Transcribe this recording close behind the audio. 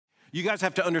You guys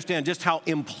have to understand just how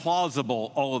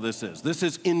implausible all of this is. This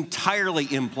is entirely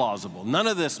implausible. None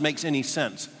of this makes any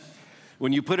sense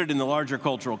when you put it in the larger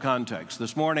cultural context.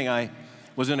 This morning I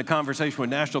was in a conversation with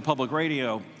National Public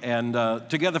Radio, and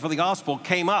Together for the Gospel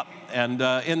came up. And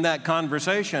in that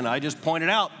conversation, I just pointed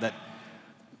out that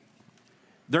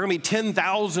there are going to be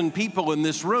 10,000 people in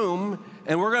this room,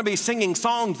 and we're going to be singing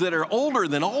songs that are older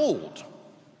than old.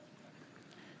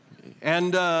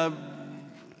 And there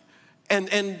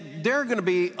are going to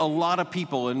be a lot of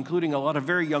people, including a lot of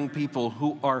very young people,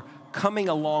 who are coming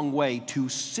a long way to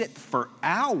sit for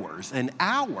hours and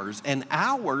hours and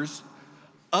hours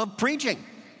of preaching.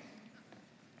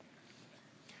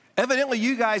 Evidently,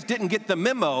 you guys didn't get the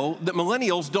memo that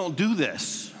millennials don't do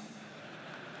this.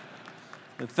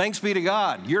 But thanks be to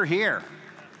God, you're here.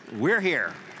 We're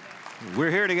here.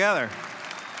 We're here together.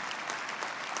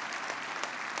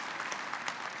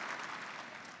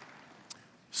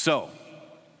 So,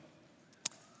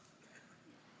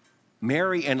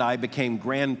 Mary and I became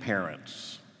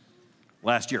grandparents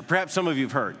last year. Perhaps some of you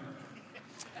have heard.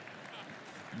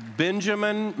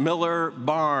 Benjamin Miller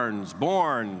Barnes,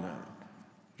 born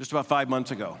just about 5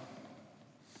 months ago.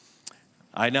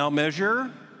 I now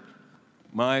measure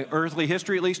my earthly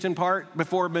history, at least in part,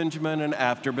 before Benjamin and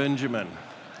after Benjamin.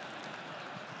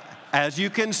 As you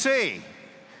can see,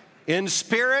 in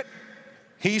spirit,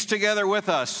 he's together with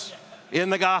us in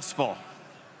the gospel.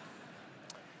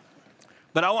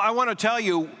 But I want to tell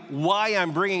you why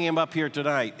I'm bringing him up here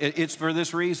tonight. It's for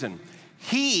this reason.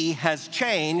 He has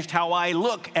changed how I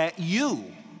look at you.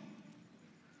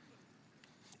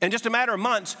 In just a matter of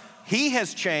months, he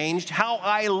has changed how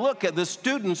I look at the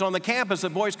students on the campus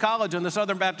of Boyce College and the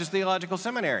Southern Baptist Theological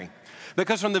Seminary.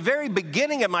 Because from the very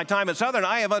beginning of my time at Southern,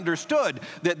 I have understood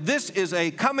that this is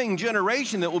a coming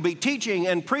generation that will be teaching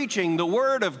and preaching the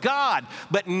Word of God.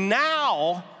 But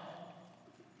now,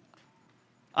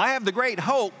 I have the great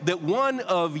hope that one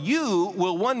of you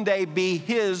will one day be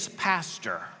his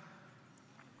pastor.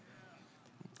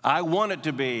 I want it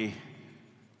to be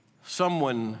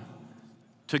someone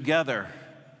together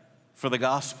for the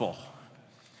gospel.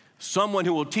 Someone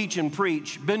who will teach and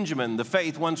preach Benjamin, the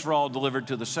faith once for all delivered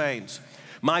to the saints.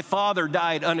 My father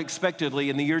died unexpectedly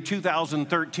in the year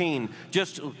 2013.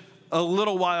 Just a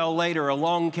little while later,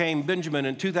 along came Benjamin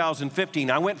in 2015.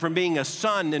 I went from being a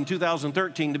son in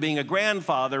 2013 to being a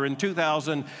grandfather in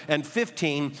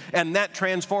 2015, and that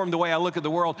transformed the way I look at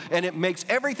the world, and it makes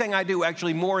everything I do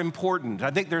actually more important.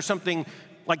 I think there's something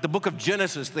like the book of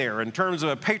Genesis there in terms of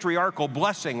a patriarchal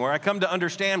blessing where I come to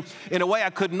understand in a way I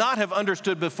could not have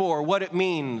understood before what it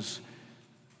means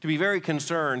to be very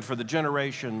concerned for the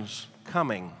generations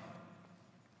coming.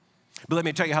 But let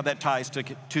me tell you how that ties to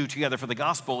Together for the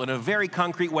Gospel in a very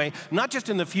concrete way, not just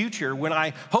in the future when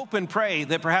I hope and pray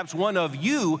that perhaps one of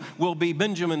you will be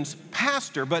Benjamin's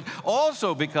pastor, but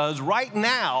also because right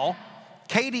now,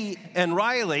 Katie and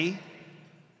Riley,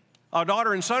 our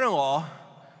daughter and son-in-law,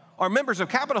 are members of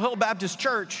Capitol Hill Baptist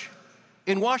Church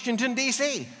in Washington,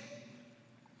 D.C.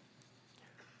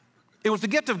 It was the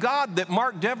gift of God that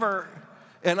Mark Dever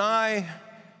and I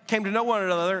came to know one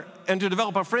another and to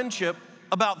develop a friendship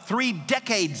about 3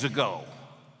 decades ago.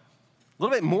 A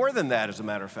little bit more than that, as a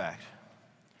matter of fact.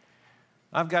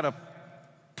 I've got a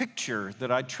picture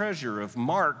that I treasure of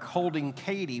Mark holding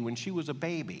Katie when she was a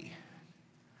baby.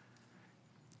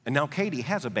 And now Katie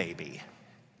has a baby.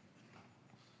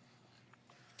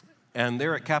 And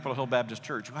they're at Capitol Hill Baptist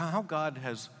Church. Wow, how God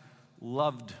has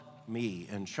loved me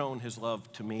and shown his love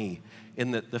to me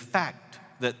in the fact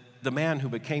that the man who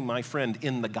became my friend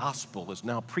in the gospel is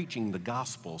now preaching the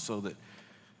gospel so that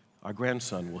our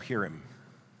grandson will hear him.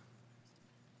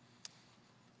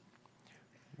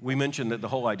 We mentioned that the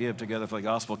whole idea of Together for the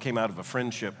Gospel came out of a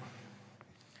friendship.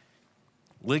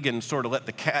 Ligon sort of let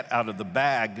the cat out of the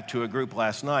bag to a group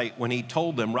last night when he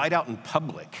told them right out in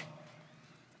public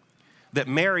that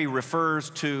Mary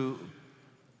refers to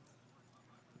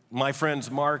my friends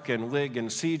Mark and Lig and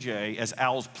CJ as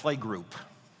Al's playgroup.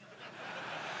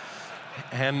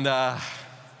 And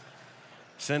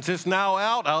since it's now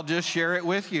out, I'll just share it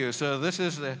with you. So this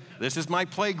is my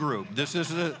playgroup. This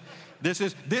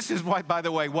is why, by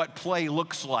the way, what play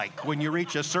looks like when you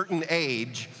reach a certain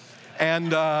age.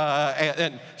 And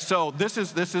so this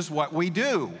is what we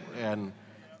do. And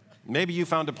maybe you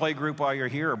found a playgroup while you're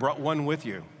here or brought one with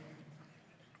you.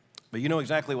 But you know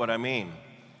exactly what I mean.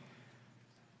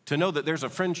 To know that there's a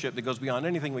friendship that goes beyond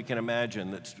anything we can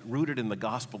imagine that's rooted in the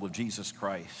gospel of Jesus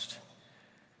Christ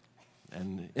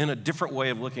and in a different way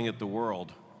of looking at the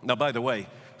world. Now, by the way,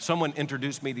 someone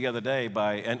introduced me the other day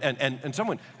and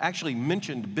someone actually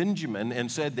mentioned Benjamin and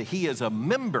said that he is a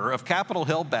member of Capitol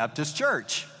Hill Baptist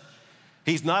Church.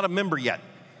 He's not a member yet.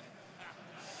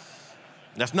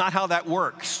 That's not how that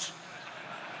works.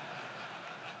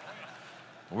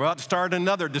 We're about to start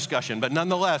another discussion, but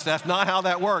nonetheless, that's not how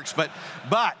that works. But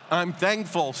I'm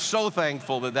thankful, so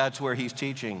thankful that that's where he's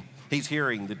teaching. He's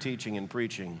hearing the teaching and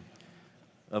preaching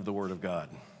of the Word of God.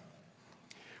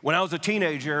 When I was a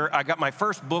teenager, I got my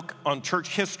first book on church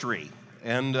history,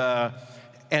 and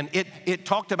it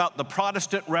talked about the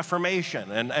Protestant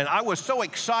Reformation. And I was so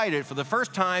excited for the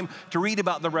first time to read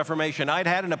about the Reformation. I'd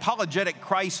had an apologetic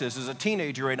crisis as a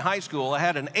teenager in high school. I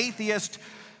had an atheist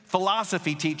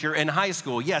philosophy teacher in high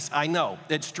school. Yes, I know,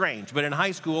 it's strange, but in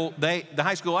high school, the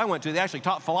high school I went to, they actually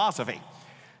taught philosophy.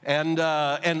 And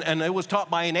it was taught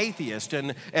by an atheist.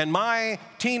 And my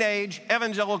teenage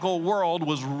evangelical world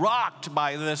was rocked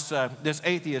by this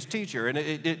atheist teacher. And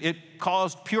it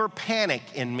caused pure panic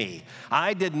in me.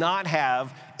 I did not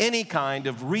have any kind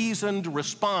of reasoned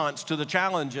response to the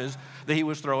challenges that he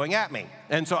was throwing at me.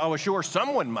 And so I was sure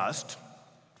someone must.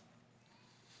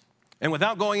 And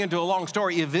without going into a long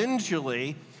story,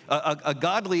 eventually a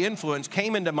godly influence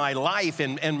came into my life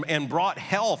and brought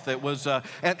health. It was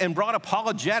and brought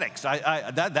apologetics.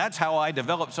 That's how I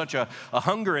developed such a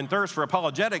hunger and thirst for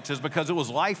apologetics, is because it was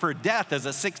life or death as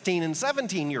a 16 and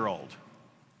 17-year-old.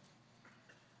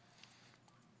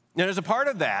 And as a part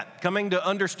of that, coming to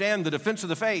understand the defense of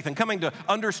the faith and coming to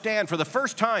understand for the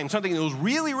first time something that was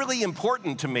really, really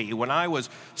important to me when I was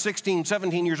 16,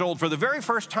 17 years old, for the very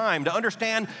first time, to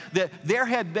understand that there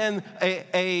had been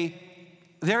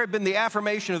the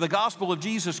affirmation of the gospel of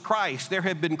Jesus Christ. There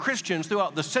had been Christians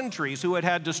throughout the centuries who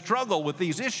had to struggle with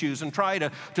these issues and try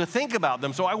to think about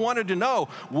them. So I wanted to know,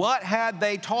 what had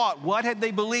they taught? What had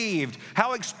they believed?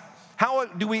 How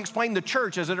do we explain the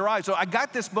church as it arrived? So I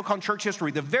got this book on church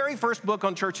history, the very first book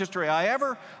on church history I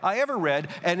ever read,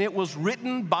 and it was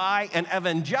written by an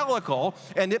evangelical,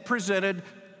 and it presented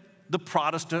the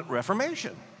Protestant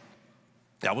Reformation.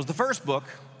 That was the first book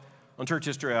on church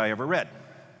history I ever read.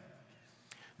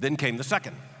 Then came the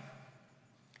second.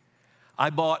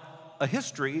 I bought a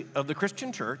history of the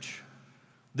Christian church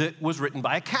that was written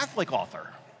by a Catholic author.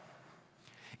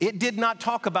 It did not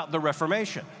talk about the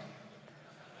Reformation.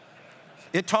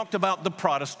 It talked about the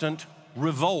Protestant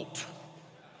revolt.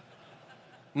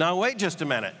 Now, wait just a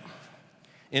minute.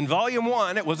 In volume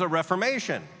 1, it was a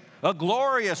Reformation, a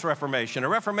glorious Reformation, a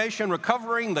Reformation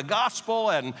recovering the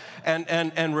gospel and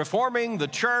reforming the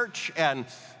church. And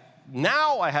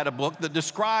now I had a book that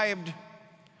described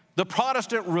the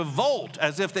Protestant revolt,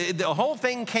 as if the whole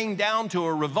thing came down to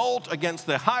a revolt against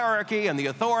the hierarchy and the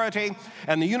authority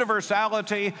and the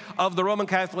universality of the Roman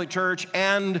Catholic Church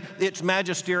and its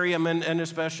magisterium and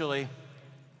especially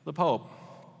the Pope.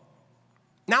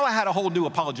 Now I had a whole new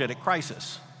apologetic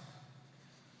crisis.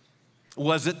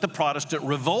 Was it the Protestant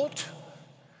revolt,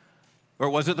 or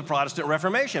was it the Protestant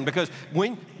Reformation? Because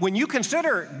when you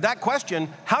consider that question,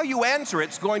 how you answer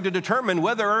it's going to determine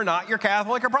whether or not you're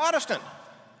Catholic or Protestant.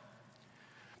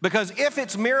 Because if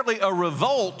it's merely a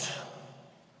revolt,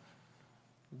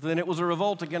 then it was a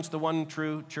revolt against the one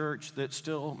true church that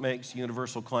still makes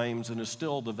universal claims and is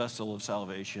still the vessel of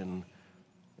salvation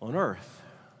on earth.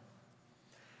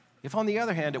 If, on the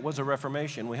other hand, it was a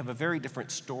Reformation, we have a very different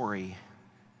story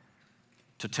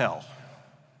to tell.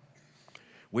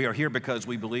 We are here because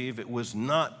we believe it was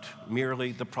not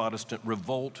merely the Protestant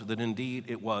revolt, that indeed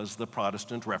it was the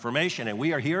Protestant Reformation. And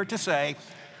we are here to say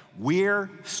we're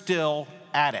still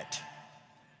at it.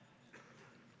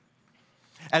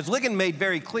 As Ligon made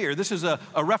very clear, this is a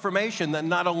Reformation that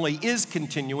not only is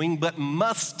continuing, but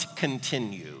must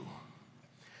continue.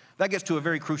 That gets to a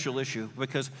very crucial issue,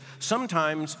 because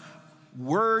sometimes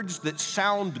words that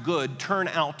sound good turn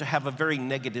out to have a very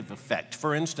negative effect.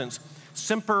 For instance,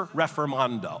 semper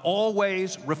reformanda,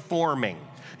 always reforming.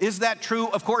 Is that true?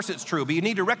 Of course it's true, but you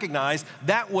need to recognize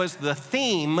that was the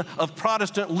theme of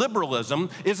Protestant liberalism,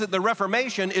 is that the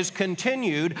Reformation is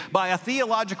continued by a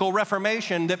theological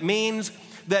reformation that means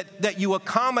that you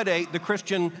accommodate the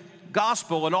Christian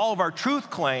gospel and all of our truth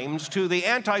claims to the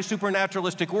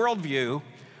anti-supernaturalistic worldview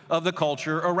of the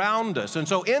culture around us. And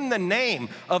so in the name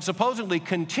of supposedly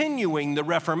continuing the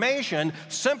Reformation,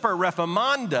 semper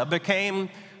reformanda became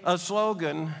a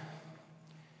slogan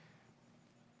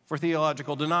for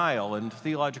theological denial and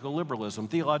theological liberalism,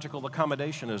 theological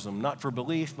accommodationism, not for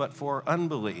belief, but for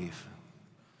unbelief.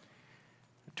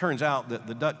 It turns out that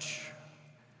the Dutch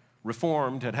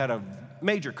Reformed had a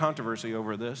major controversy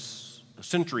over this a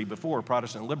century before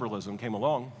Protestant liberalism came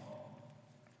along.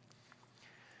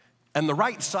 And the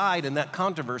right side in that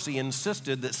controversy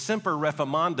insisted that semper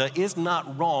reformanda is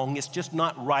not wrong, it's just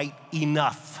not right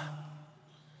enough.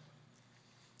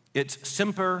 It's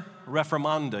semper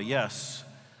reformanda, yes,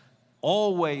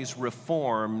 always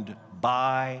reformed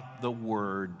by the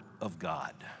Word of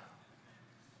God.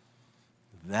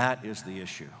 That is the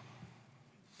issue.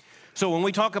 So when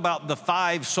we talk about the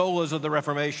 5 solas of the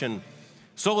Reformation,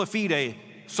 sola fide,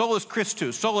 solus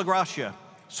Christus, sola gratia,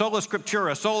 sola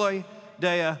scriptura, soli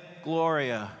deo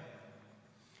gloria,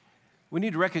 we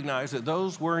need to recognize that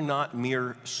those were not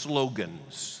mere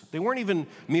slogans. They weren't even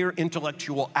mere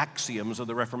intellectual axioms of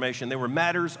the Reformation. They were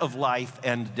matters of life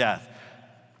and death.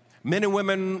 Men and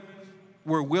women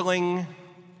were willing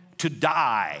to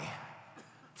die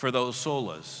for those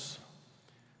solas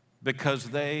because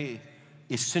they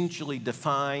essentially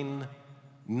define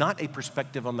not a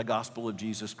perspective on the gospel of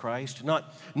Jesus Christ,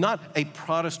 not a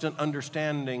Protestant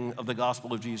understanding of the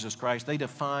gospel of Jesus Christ. They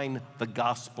define the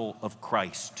gospel of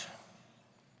Christ.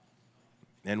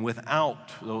 And without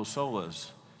those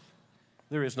solas,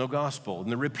 there is no gospel. In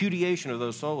the repudiation of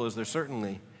those solas, there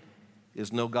certainly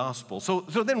is no gospel. So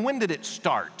then when did it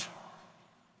start?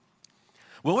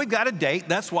 Well, we've got a date.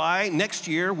 That's why next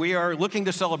year we are looking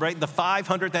to celebrate the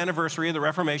 500th anniversary of the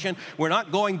Reformation. We're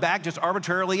not going back just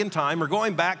arbitrarily in time. We're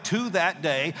going back to that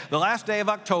day, the last day of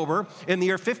October in the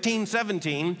year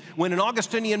 1517, when an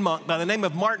Augustinian monk by the name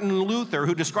of Martin Luther,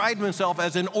 who described himself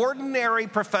as an ordinary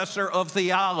professor of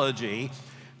theology,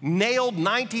 nailed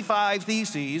 95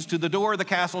 theses to the door of the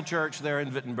castle church there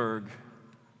in Wittenberg,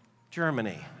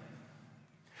 Germany.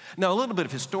 Now, a little bit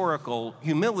of historical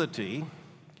humility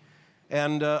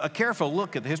and a careful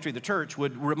look at the history of the church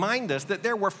would remind us that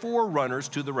there were forerunners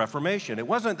to the Reformation. It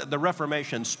wasn't that the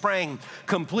Reformation sprang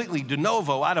completely de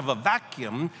novo out of a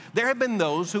vacuum. There had been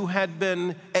those who had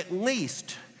been at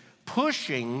least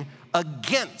pushing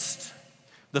against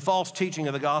the false teaching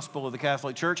of the gospel of the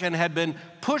Catholic Church and had been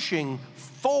pushing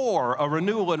for a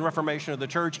renewal and reformation of the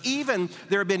church. Even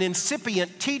there have been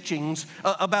incipient teachings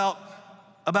about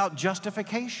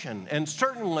justification, and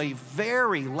certainly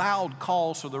very loud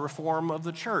calls for the reform of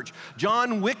the church.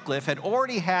 John Wycliffe had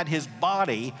already had his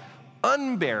body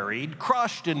unburied,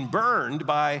 crushed, and burned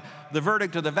by the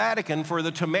verdict of the Vatican for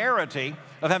the temerity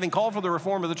of having called for the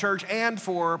reform of the church and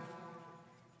for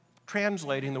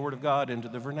translating the Word of God into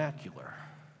the vernacular.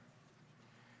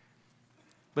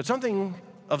 But something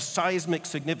of seismic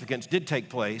significance did take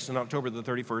place on October the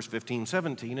 31st,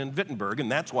 1517 in Wittenberg,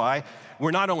 and that's why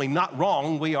we're not only not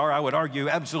wrong, we are, I would argue,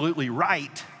 absolutely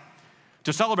right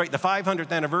to celebrate the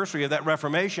 500th anniversary of that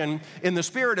Reformation in the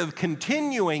spirit of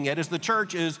continuing it as the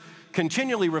church is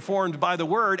continually reformed by the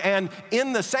Word, and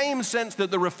in the same sense that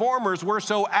the reformers were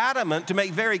so adamant to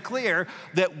make very clear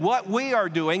that what we are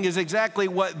doing is exactly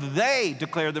what they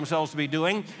declare themselves to be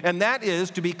doing, and that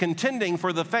is to be contending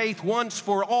for the faith once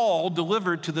for all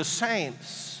delivered to the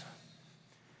saints,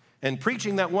 and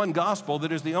preaching that one gospel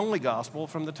that is the only gospel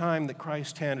from the time that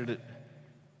Christ handed it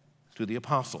to the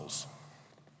apostles.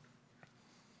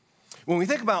 When we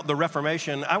think about the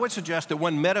Reformation, I would suggest that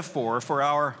one metaphor for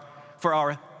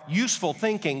our useful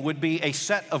thinking would be a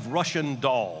set of Russian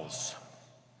dolls.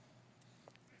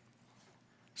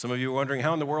 Some of you are wondering,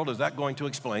 how in the world is that going to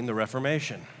explain the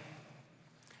Reformation?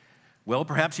 Well,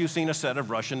 perhaps you've seen a set of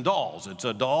Russian dolls. It's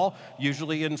a doll,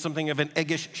 usually in something of an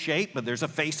eggish shape, but there's a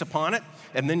face upon it,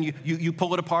 and then you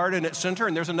pull it apart in its center,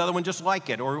 and there's another one just like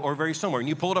it, or very similar, and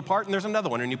you pull it apart, and there's another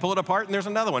one, and you pull it apart, and there's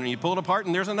another one, and you pull it apart,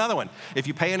 and there's another one. If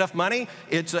you pay enough money,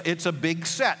 it's a big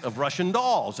set of Russian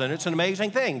dolls, and it's an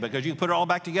amazing thing, because you can put it all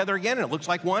back together again, and it looks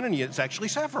like one, and it's actually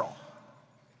several.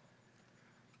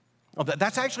 Well,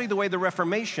 that's actually the way the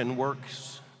Reformation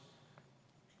works.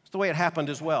 It's the way it happened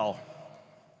as well.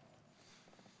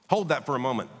 Hold that for a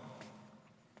moment.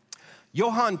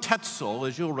 Johann Tetzel,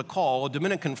 as you'll recall, a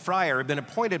Dominican friar, had been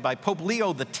appointed by Pope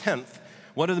Leo X,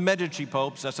 one of the Medici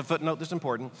popes, that's a footnote that's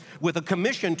important, with a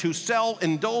commission to sell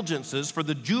indulgences for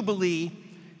the Jubilee,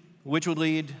 which would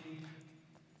lead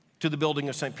to the building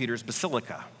of St. Peter's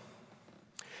Basilica.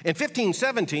 In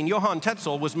 1517, Johann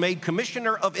Tetzel was made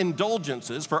commissioner of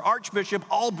indulgences for Archbishop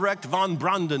Albrecht von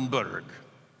Brandenburg,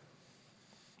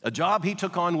 a job he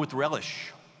took on with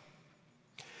relish.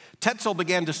 Tetzel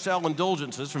began to sell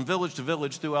indulgences from village to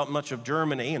village throughout much of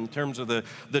Germany in terms of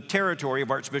the territory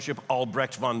of Archbishop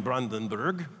Albrecht von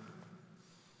Brandenburg.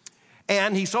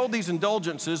 And he sold these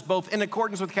indulgences both in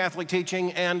accordance with Catholic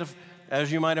teaching and,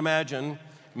 as you might imagine,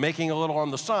 making a little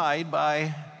on the side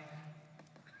by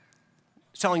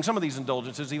selling some of these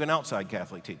indulgences even outside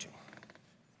Catholic teaching.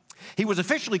 He was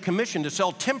officially commissioned to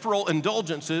sell temporal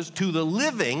indulgences to the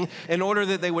living in order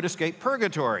that they would escape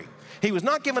purgatory. He was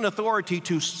not given authority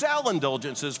to sell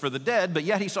indulgences for the dead, but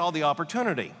yet he saw the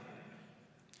opportunity.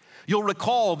 You'll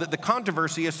recall that the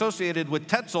controversy associated with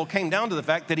Tetzel came down to the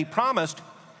fact that he promised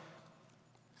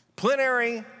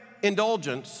plenary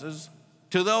indulgences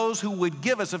to those who would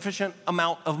give a sufficient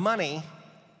amount of money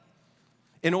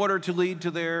in order to lead to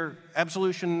their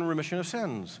absolution and remission of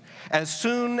sins. As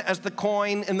soon as the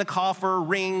coin in the coffer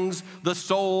rings, the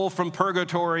soul from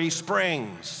purgatory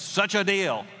springs. Such a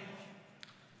deal.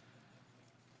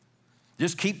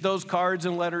 Just keep those cards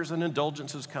and letters and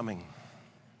indulgences coming.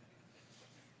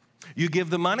 You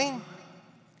give the money,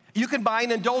 you can buy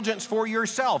an indulgence for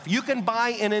yourself. You can buy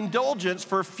an indulgence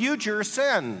for future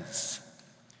sins.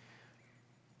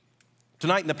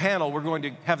 Tonight in the panel, we're going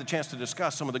to have the chance to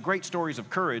discuss some of the great stories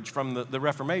of courage from the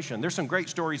Reformation. There's some great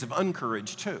stories of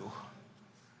uncourage, too.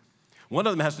 One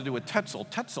of them has to do with Tetzel.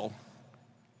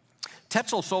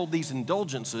 Tetzel sold these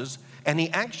indulgences, and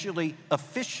he actually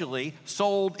officially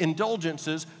sold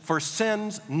indulgences for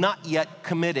sins not yet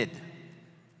committed.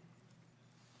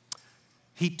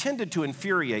 He tended to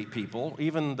infuriate people,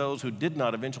 even those who did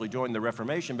not eventually join the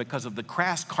Reformation, because of the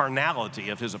crass carnality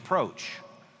of his approach.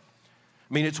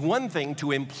 I mean, it's one thing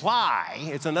to imply,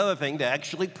 it's another thing to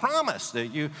actually promise that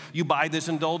you buy this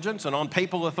indulgence, and on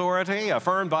papal authority,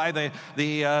 affirmed by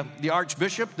the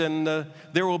archbishop, then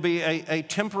there will be a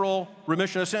temporal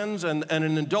remission of sins and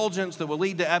an indulgence that will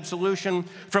lead to absolution,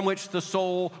 from which the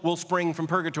soul will spring from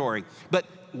purgatory. But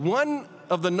one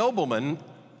of the noblemen,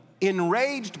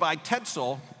 enraged by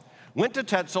Tetzel, went to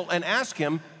Tetzel and asked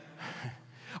him,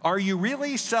 "Are you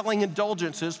really selling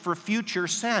indulgences for future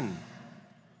sin?"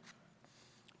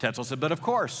 Tetzel said, "But of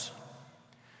course."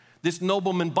 This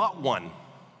nobleman bought one.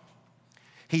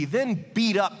 He then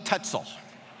beat up Tetzel.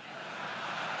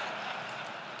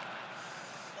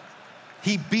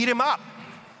 He beat him up.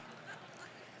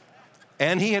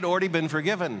 And he had already been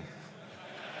forgiven.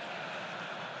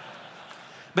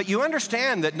 But you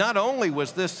understand that not only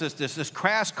was this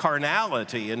crass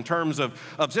carnality in terms of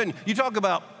sin. You talk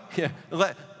about,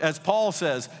 as Paul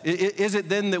says, is it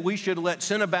then that we should let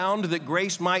sin abound that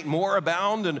grace might more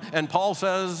abound? And Paul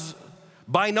says,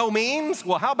 by no means.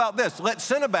 Well, how about this? Let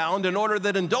sin abound in order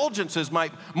that indulgences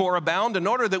might more abound, in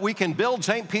order that we can build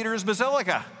St. Peter's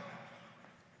Basilica.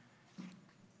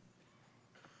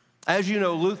 As you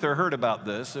know, Luther heard about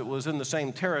this. It was in the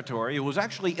same territory. It was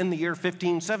actually in the year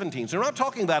 1517. So we're not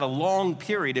talking about a long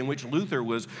period in which Luther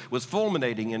was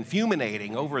fulminating and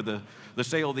fulminating over the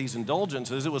sale of these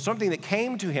indulgences. It was something that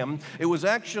came to him. It was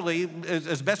actually,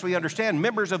 as best we understand,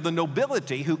 members of the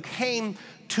nobility who came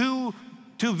to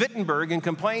Wittenberg and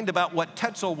complained about what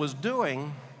Tetzel was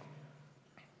doing.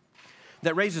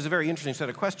 That raises a very interesting set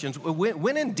of questions.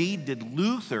 When indeed did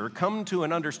Luther come to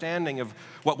an understanding of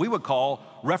what we would call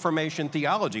Reformation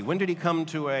theology? When did he come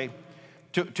to a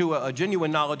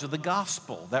genuine knowledge of the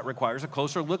gospel? That requires a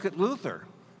closer look at Luther.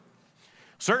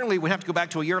 Certainly, we have to go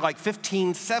back to a year like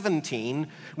 1517,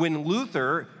 when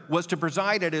Luther was to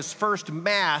preside at his first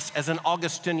Mass as an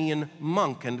Augustinian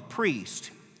monk and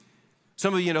priest.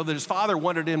 Some of you know that his father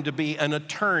wanted him to be an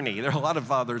attorney. There are a lot of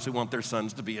fathers who want their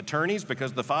sons to be attorneys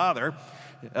because the father,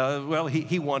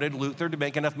 he wanted Luther to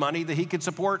make enough money that he could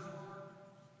support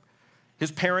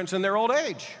his parents in their old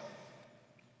age.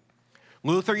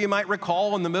 Luther, you might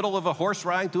recall, in the middle of a horse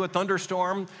ride through a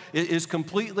thunderstorm, is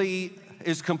completely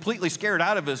scared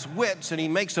out of his wits, and he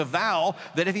makes a vow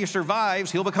that if he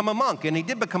survives, he'll become a monk, and he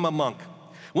did become a monk.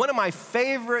 One of my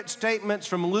favorite statements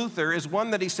from Luther is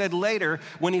one that he said later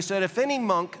when he said, "If any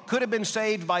monk could have been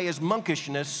saved by his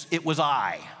monkishness, it was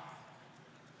I."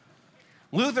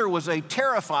 Luther was a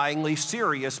terrifyingly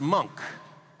serious monk.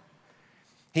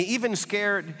 He even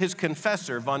scared his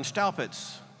confessor, von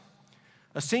Staupitz,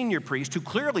 a senior priest who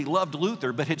clearly loved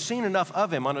Luther but had seen enough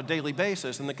of him on a daily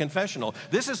basis in the confessional.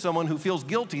 This is someone who feels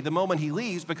guilty the moment he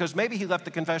leaves because maybe he left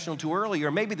the confessional too early,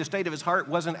 or maybe the state of his heart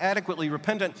wasn't adequately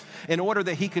repentant in order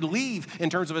that he could leave in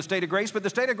terms of a state of grace, but the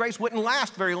state of grace wouldn't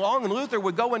last very long, and Luther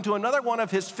would go into another one of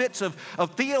his fits of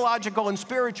theological and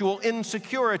spiritual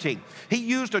insecurity. He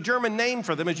used a German name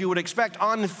for them, as you would expect,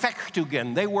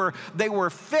 Anfechtungen. They were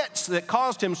fits that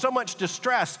caused him so much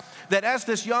distress that as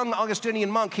this young Augustinian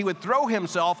monk, he would throw himself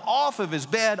off of his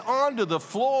bed onto the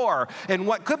floor in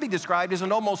what could be described as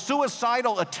an almost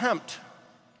suicidal attempt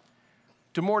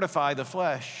to mortify the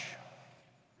flesh.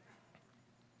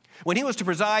 When he was to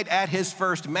preside at his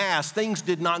first Mass, things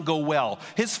did not go well.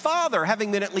 His father,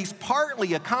 having been at least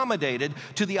partly accommodated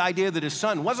to the idea that his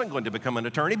son wasn't going to become an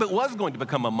attorney, but was going to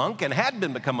become a monk and had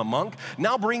become a monk,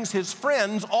 now brings his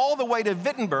friends all the way to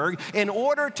Wittenberg in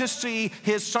order to see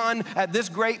his son at this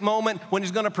great moment when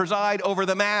he's going to preside over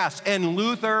the Mass. And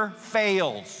Luther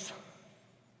fails.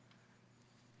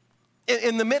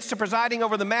 In the midst of presiding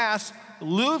over the Mass,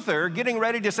 Luther, getting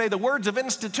ready to say the words of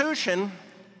institution,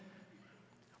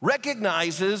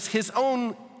 recognizes his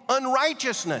own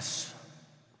unrighteousness.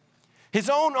 his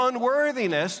own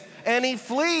unworthiness, and he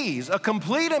flees, a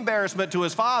complete embarrassment to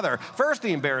his father. First,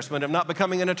 the embarrassment of not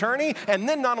becoming an attorney, and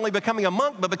then not only becoming a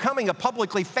monk, but becoming a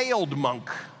publicly failed monk.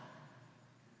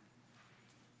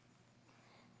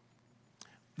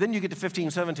 Then you get to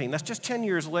 1517. That's just 10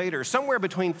 years later. Somewhere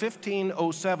between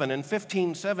 1507 and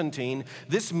 1517,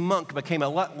 this monk became a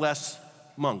lot less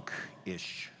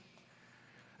monk-ish.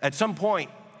 At some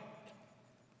point,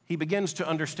 he begins to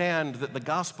understand that the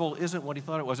gospel isn't what he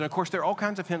thought it was. And of course, there are all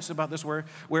kinds of hints about this where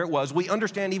it was. We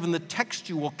understand even the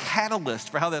textual catalyst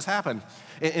for how this happened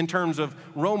in terms of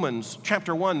Romans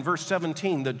chapter 1, verse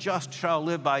 17, the just shall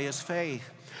live by his faith.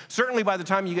 Certainly by the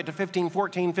time you get to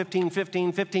 1514, 1515,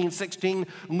 1516,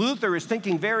 Luther is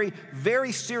thinking very,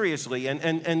 very seriously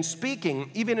and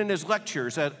speaking, even in his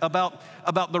lectures, about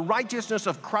the righteousness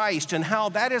of Christ and how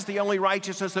that is the only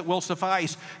righteousness that will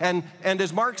suffice. And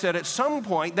as Mark said, at some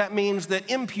point that means that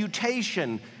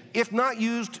imputation, if not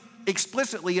used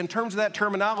explicitly in terms of that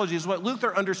terminology, is what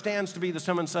Luther understands to be the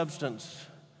sum and substance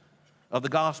of the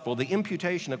gospel, the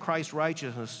imputation of Christ's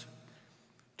righteousness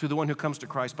to the one who comes to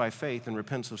Christ by faith and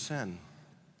repents of sin.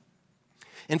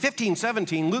 In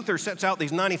 1517, Luther sets out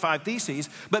these 95 Theses,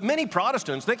 but many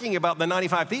Protestants, thinking about the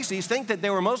 95 Theses, think that they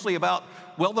were mostly about,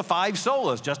 well, the 5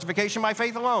 solas, justification by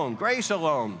faith alone, grace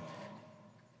alone,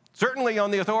 certainly on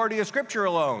the authority of Scripture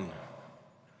alone.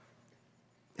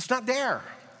 It's not there.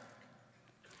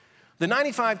 The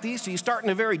 95 Theses start in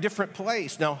a very different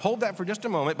place. Now, hold that for just a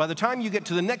moment. By the time you get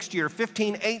to the next year,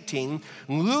 1518,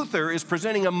 Luther is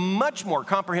presenting a much more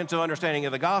comprehensive understanding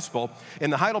of the gospel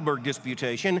in the Heidelberg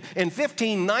Disputation. In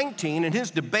 1519, in his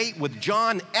debate with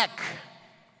John Eck,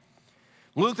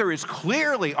 Luther is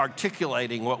clearly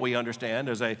articulating what we understand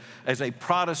as a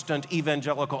Protestant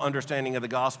evangelical understanding of the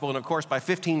gospel. And of course, by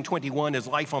 1521, his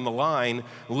life on the line,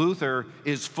 Luther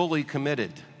is fully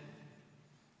committed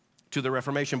to the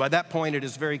Reformation. By that point, it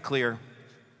is very clear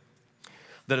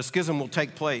that a schism will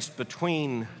take place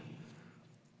between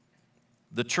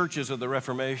the churches of the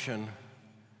Reformation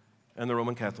and the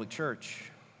Roman Catholic Church.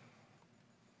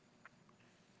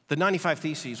 The 95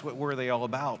 Theses, what were they all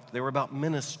about? They were about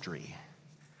ministry.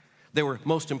 They were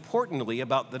most importantly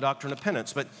about the doctrine of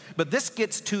penance. But this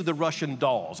gets to the Russian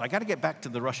dolls. I got to get back to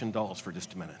the Russian dolls for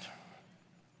just a minute.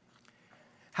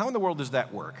 How in the world does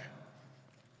that work?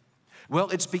 Well,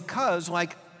 it's because,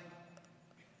 like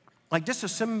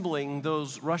disassembling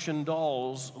those Russian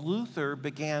dolls, Luther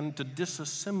began to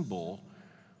disassemble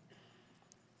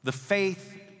the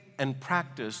faith and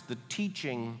practice, the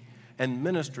teaching and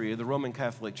ministry of the Roman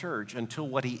Catholic Church until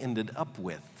what he ended up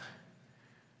with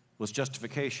was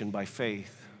justification by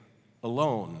faith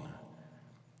alone,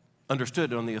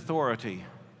 understood on the authority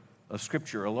of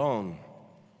Scripture alone.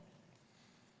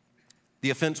 The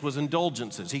offense was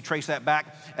indulgences. He traced that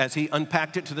back as he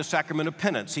unpacked it to the sacrament of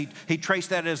penance. He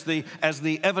traced that as the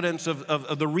evidence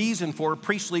of the reason for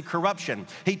priestly corruption.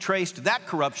 He traced that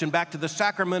corruption back to the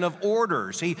sacrament of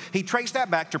orders. He traced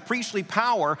that back to priestly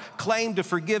power claimed to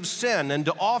forgive sin and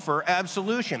to offer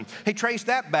absolution. He traced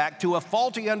that back to a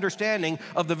faulty understanding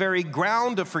of the very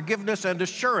ground of forgiveness and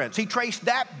assurance. He traced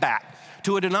that back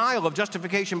to a denial of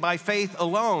justification by faith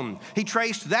alone. He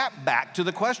traced that back to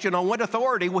the question on what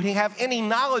authority would he have any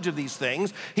knowledge of these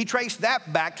things. He traced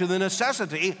that back to the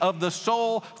necessity of the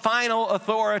sole final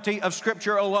authority of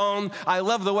Scripture alone. I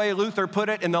love the way Luther put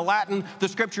it in the Latin, the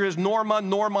Scripture is norma,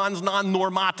 normans, non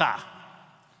normata.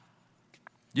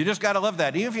 You just got to love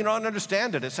that. Even if you don't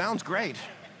understand it, it sounds great.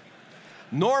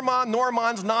 Norma,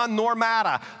 normans, non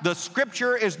normata. The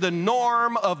Scripture is the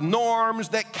norm of norms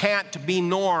that can't be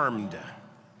normed.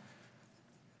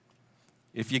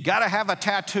 If you got to have a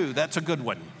tattoo, that's a good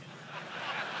one.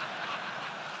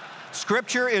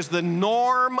 Scripture is the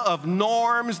norm of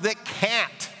norms that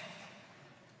can't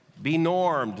be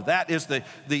normed. That is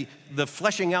the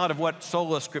fleshing out of what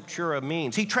sola scriptura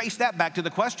means. He traced that back to the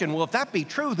question, well, if that be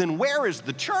true, then where is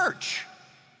the church?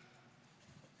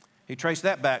 He traced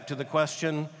that back to the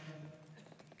question,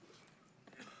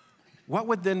 what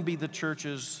would then be the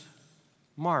church's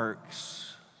marks?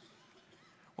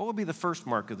 What would be the first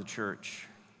mark of the church?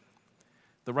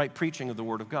 The right preaching of the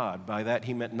Word of God. By that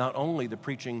he meant not only the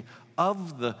preaching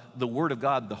of the Word of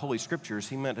God, the Holy Scriptures,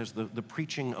 he meant as the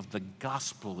preaching of the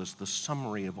gospel as the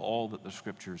summary of all that the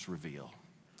Scriptures reveal.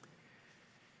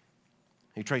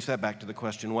 He traced that back to the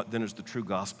question, what then is the true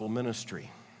gospel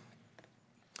ministry?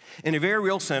 In a very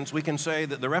real sense, we can say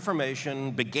that the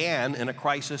Reformation began in a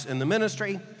crisis in the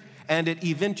ministry, and it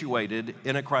eventuated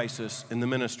in a crisis in the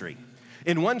ministry.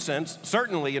 In one sense,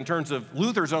 certainly in terms of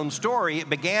Luther's own story, it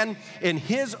began in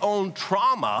his own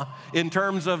trauma in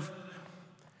terms of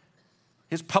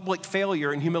his public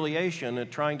failure and humiliation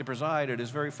at trying to preside at his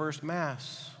very first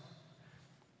Mass.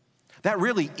 That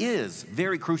really is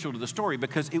very crucial to the story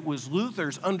because it was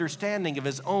Luther's understanding of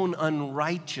his own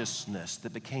unrighteousness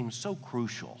that became so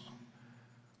crucial,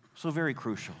 so very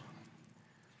crucial.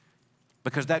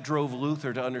 Because that drove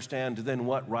Luther to understand then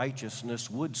what righteousness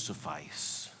would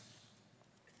suffice.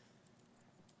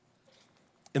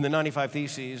 In the 95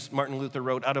 Theses, Martin Luther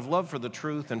wrote, out of love for the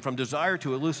truth and from desire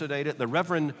to elucidate it, the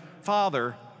Reverend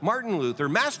Father Martin Luther,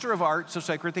 master of arts of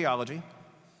sacred theology,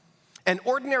 an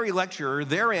ordinary lecturer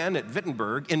therein at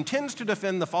Wittenberg, intends to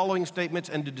defend the following statements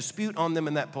and to dispute on them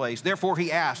in that place. Therefore,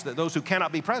 he asks that those who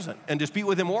cannot be present and dispute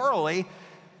with him orally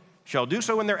shall do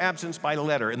so in their absence by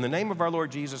letter. In the name of our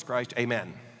Lord Jesus Christ,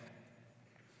 amen.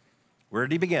 Where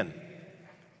did he begin?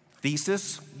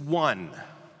 Thesis 1.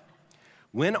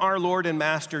 When our Lord and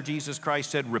Master Jesus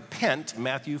Christ said, repent,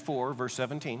 Matthew 4, verse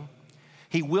 17,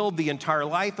 he willed the entire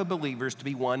life of believers to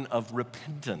be one of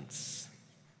repentance.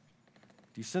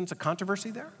 Do you sense a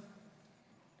controversy there?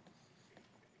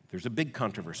 There's a big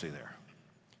controversy there.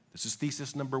 This is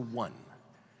thesis number 1.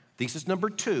 Thesis number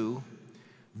 2,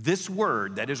 this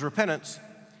word, that is repentance,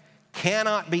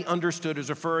 cannot be understood as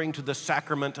referring to the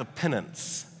sacrament of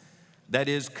penance, that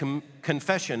is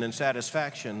confession and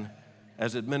satisfaction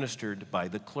as administered by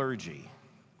the clergy.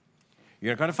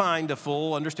 You're not going to find a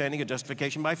full understanding of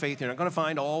justification by faith. You're not going to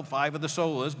find all 5 of the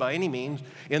solas by any means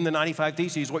in the 95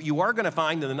 Theses. What you are going to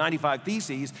find in the 95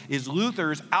 Theses is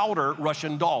Luther's outer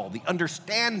Russian doll, the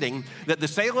understanding that the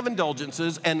sale of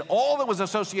indulgences and all that was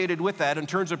associated with that in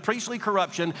terms of priestly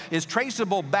corruption is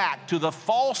traceable back to the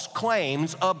false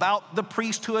claims about the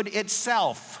priesthood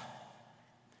itself.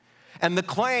 And the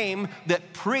claim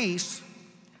that priests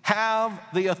have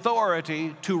the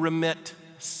authority to remit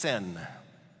sin.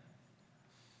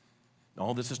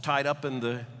 All this is tied up in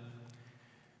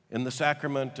the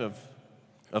sacrament of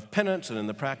penance and in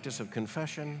the practice of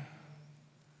confession.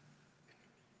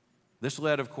 This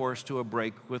led, of course, to a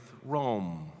break with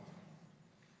Rome.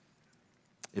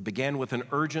 It began with an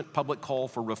urgent public call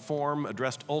for reform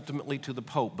addressed ultimately to the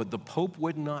Pope, but the Pope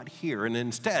would not hear. And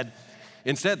instead,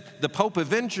 the Pope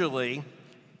eventually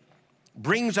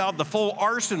brings out the full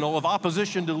arsenal of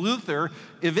opposition to Luther,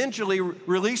 eventually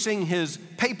releasing his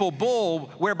papal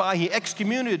bull whereby he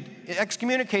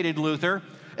excommunicated Luther,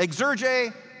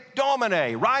 Exsurge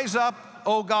Domine, rise up,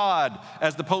 O God.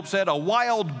 As the Pope said, a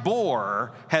wild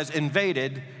boar has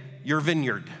invaded your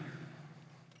vineyard.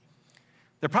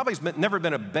 There probably has never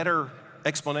been a better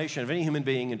explanation of any human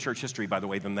being in church history, by the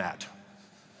way, than that.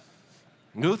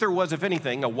 Luther was, if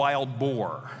anything, a wild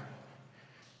boar.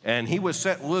 And he was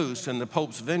set loose in the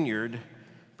Pope's vineyard,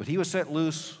 but he was set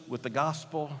loose with the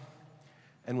gospel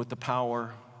and with the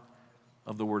power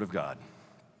of the Word of God.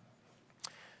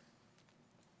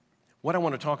 What I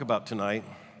want to talk about tonight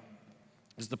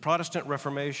is the Protestant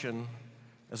Reformation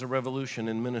as a revolution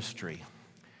in ministry.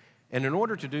 And in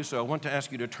order to do so, I want to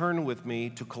ask you to turn with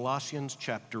me to Colossians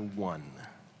chapter 1.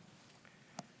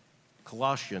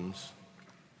 Colossians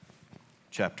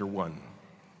chapter 1.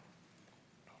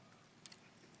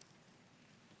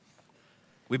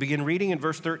 We begin reading in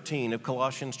verse 13 of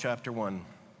Colossians chapter 1.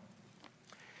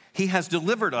 He has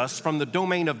delivered us from the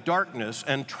domain of darkness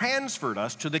and transferred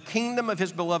us to the kingdom of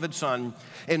his beloved Son,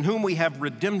 in whom we have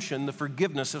redemption, the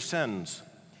forgiveness of sins.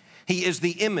 He is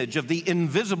the image of the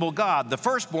invisible God, the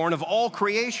firstborn of all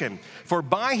creation. For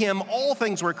by him all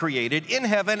things were created, in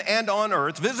heaven and on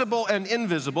earth, visible and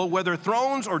invisible, whether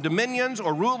thrones or dominions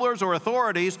or rulers or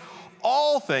authorities,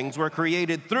 all things were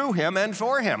created through him and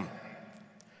for him.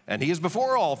 And he is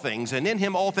before all things, and in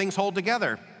him all things hold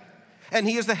together. And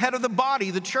he is the head of the body,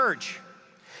 the church.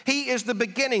 He is the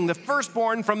beginning, the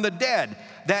firstborn from the dead,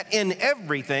 that in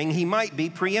everything he might be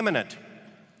preeminent.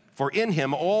 For in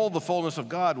him all the fullness of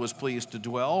God was pleased to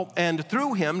dwell, and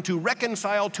through him to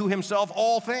reconcile to himself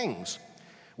all things,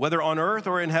 whether on earth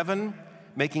or in heaven,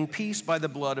 making peace by the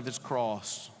blood of his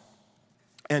cross.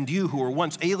 And you who were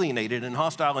once alienated and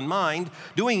hostile in mind,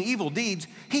 doing evil deeds,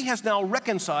 he has now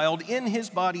reconciled in his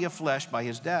body of flesh by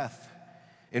his death,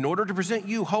 in order to present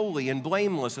you holy and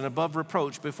blameless and above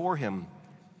reproach before him.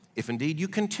 If indeed you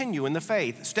continue in the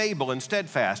faith, stable and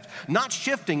steadfast, not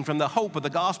shifting from the hope of the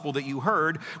gospel that you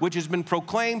heard, which has been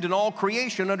proclaimed in all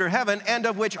creation under heaven, and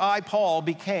of which I, Paul,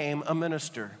 became a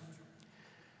minister.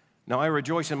 Now I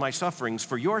rejoice in my sufferings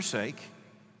for your sake,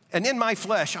 and in my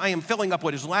flesh I am filling up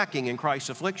what is lacking in Christ's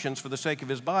afflictions for the sake of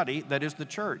his body, that is the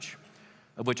church,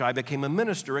 of which I became a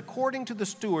minister according to the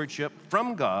stewardship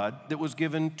from God that was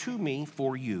given to me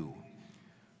for you,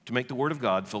 to make the word of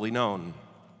God fully known,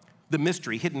 the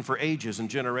mystery hidden for ages and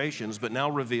generations, but now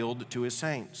revealed to his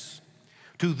saints,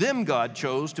 To them God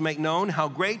chose to make known how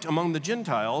great among the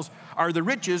Gentiles are the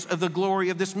riches of the glory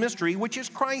of this mystery, which is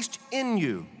Christ in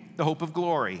you, the hope of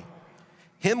glory.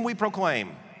 Him we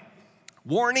proclaim,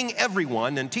 warning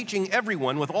everyone and teaching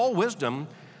everyone with all wisdom,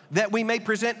 that we may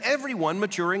present everyone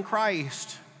mature in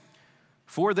Christ.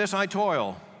 For this I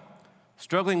toil,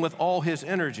 struggling with all his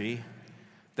energy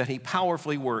that he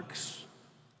powerfully works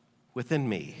within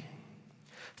me.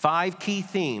 5 key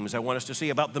themes I want us to see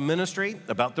about the ministry,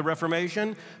 about the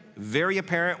Reformation, very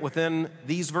apparent within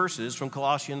these verses from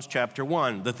Colossians chapter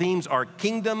 1. The themes are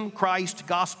kingdom, Christ,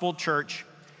 gospel, church,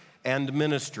 and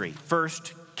ministry.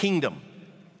 First, kingdom.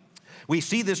 We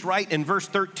see this right in verse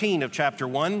 13 of chapter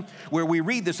 1, where we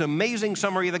read this amazing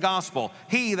summary of the gospel.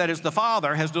 He, that is the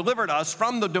Father, has delivered us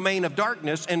from the domain of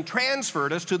darkness and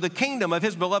transferred us to the kingdom of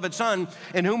his beloved Son,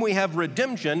 in whom we have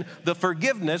redemption, the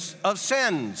forgiveness of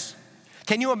sins.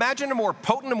 Can you imagine a more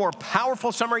potent, a more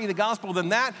powerful summary of the gospel than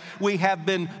that? We have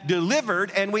been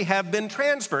delivered and we have been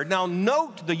transferred. Now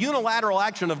note the unilateral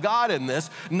action of God in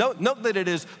this. Note that it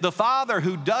is the Father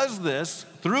who does this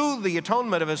through the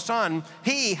atonement of his Son.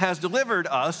 He has delivered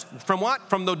us from what?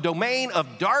 From the domain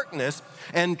of darkness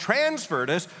and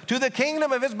transferred us to the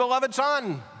kingdom of his beloved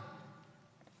Son.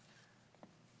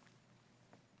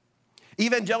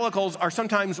 Evangelicals are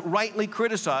sometimes rightly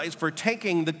criticized for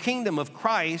taking the kingdom of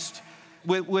Christ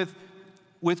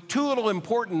with too little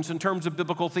importance in terms of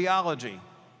biblical theology.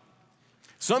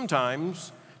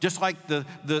 Sometimes, just like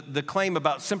the claim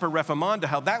about semper reformanda,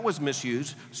 how that was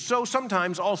misused, so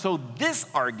sometimes also this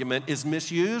argument is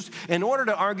misused in order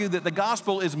to argue that the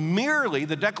gospel is merely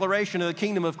the declaration of the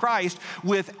kingdom of Christ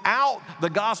without the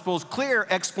gospel's clear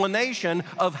explanation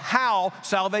of how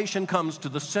salvation comes to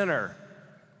the sinner.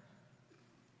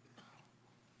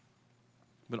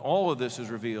 But all of this is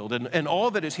revealed, and all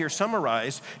of it is here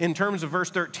summarized in terms of verse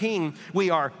 13. We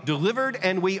are delivered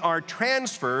and we are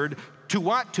transferred to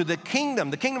what? To the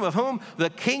kingdom. The kingdom of whom? The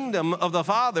kingdom of the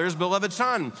Father's beloved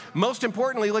Son. Most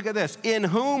importantly, look at this. In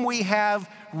whom we have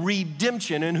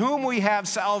redemption, in whom we have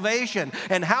salvation.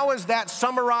 And how is that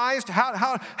summarized?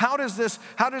 How does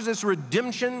this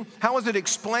redemption, how is it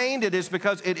explained? It is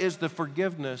because it is the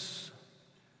forgiveness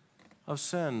of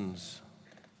sins.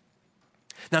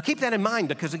 Now keep that in mind,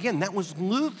 because again, that was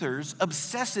Luther's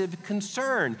obsessive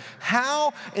concern.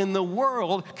 How in the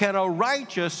world can a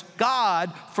righteous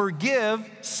God forgive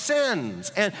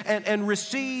sins and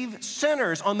receive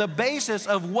sinners? On the basis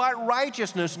of what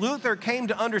righteousness? Luther came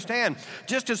to understand,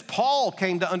 just as Paul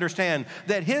came to understand,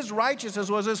 that his righteousness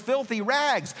was as filthy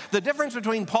rags. The difference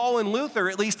between Paul and Luther,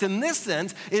 at least in this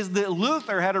sense, is that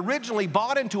Luther had originally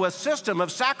bought into a system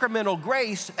of sacramental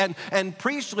grace and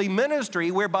priestly ministry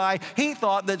whereby he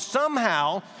thought that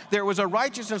somehow there was a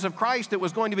righteousness of Christ that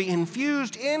was going to be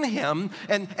infused in him,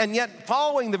 and yet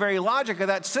following the very logic of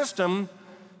that system,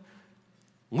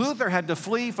 Luther had to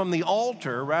flee from the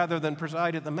altar rather than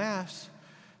preside at the Mass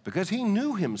because he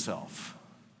knew himself.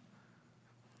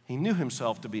 He knew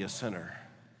himself to be a sinner.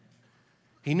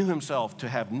 He knew himself to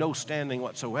have no standing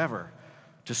whatsoever,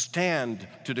 to stand,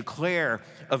 to declare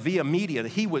a via media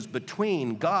that he was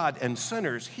between God and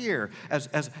sinners here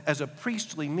as a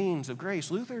priestly means of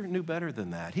grace. Luther knew better than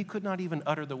that. He could not even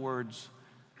utter the words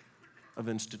of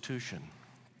institution.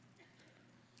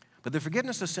 But the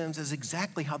forgiveness of sins is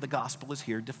exactly how the gospel is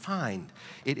here defined.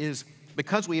 It is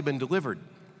because we have been delivered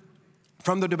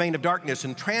from the domain of darkness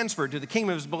and transferred to the kingdom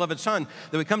of his beloved Son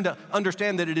that we come to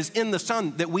understand that it is in the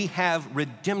Son that we have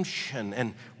redemption.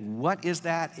 And what is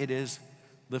that? It is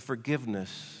the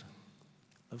forgiveness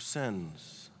of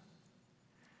sins.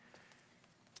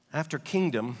 After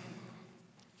kingdom,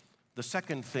 the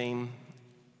second theme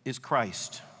is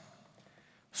Christ.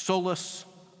 Solus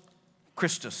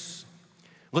Christus.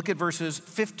 Look at verses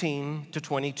 15 to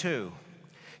 22.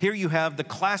 Here you have the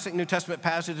classic New Testament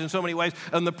passage in so many ways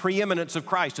on the preeminence of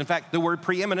Christ. In fact, the word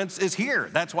preeminence is here.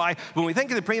 That's why when we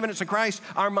think of the preeminence of Christ,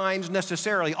 our minds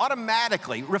necessarily,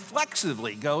 automatically,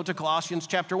 reflexively go to Colossians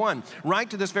chapter 1, right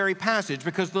to this very passage,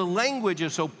 because the language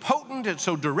is so potent, it's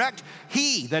so direct.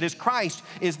 He, that is Christ,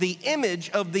 is the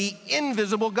image of the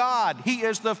invisible God. He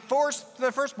is the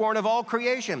firstborn of all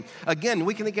creation. Again,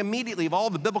 we can think immediately of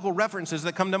all the biblical references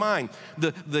that come to mind.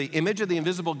 The image of the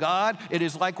invisible God, it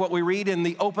is like what we read in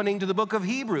the opening to the book of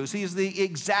Hebrews. He is the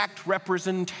exact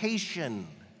representation.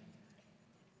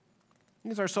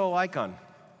 He's our sole icon.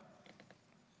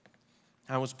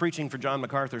 I was preaching for John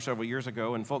MacArthur several years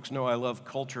ago, and folks know I love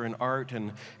culture and art,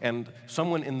 and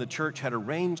someone in the church had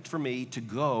arranged for me to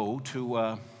go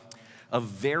to a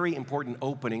very important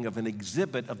opening of an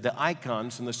exhibit of the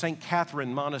icons from the St.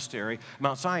 Catherine Monastery,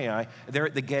 Mount Sinai, there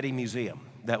at the Getty Museum.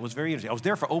 That was very interesting. I was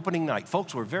there for opening night.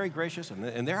 Folks were very gracious,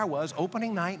 and there I was,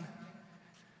 opening night,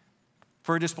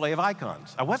 for a display of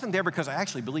icons. I wasn't there because I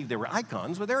actually believed they were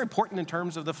icons, but they're important in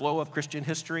terms of the flow of Christian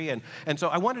history, and so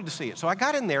I wanted to see it. So I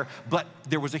got in there, but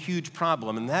there was a huge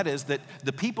problem, and that is that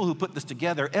the people who put this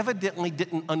together evidently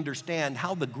didn't understand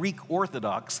how the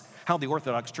Orthodox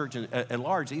Church at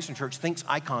large, the Eastern Church, thinks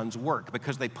icons work,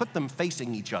 because they put them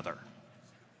facing each other.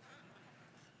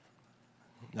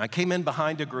 I came in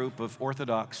behind a group of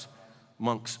Orthodox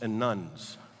monks and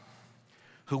nuns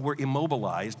who were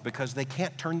immobilized because they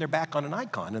can't turn their back on an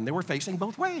icon, and they were facing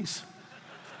both ways.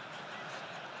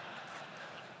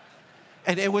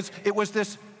 And it was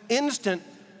this instant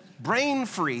brain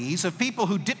freeze of people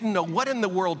who didn't know what in the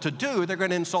world to do. They're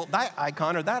going to insult that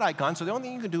icon or that icon, so the only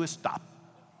thing you can do is stop.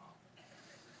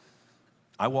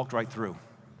 I walked right through.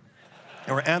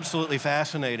 And we're absolutely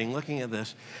fascinating looking at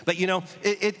this. But you know,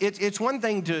 it's one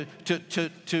thing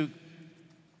to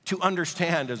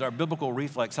understand, as our biblical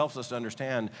reflex helps us to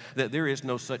understand, that there is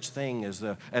no such thing as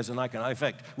an icon. In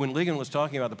fact, when Ligon was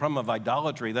talking about the problem of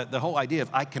idolatry, that the whole idea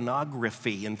of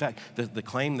iconography, in fact, the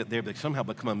claim that they somehow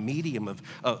become a medium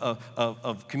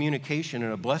of communication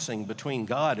and a blessing between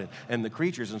God and the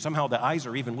creatures, and somehow the eyes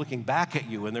are even looking back at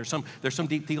you, and there's some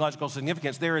deep theological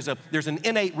significance. There's an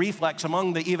innate reflex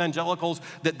among the evangelicals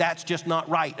that that's just not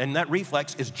right, and that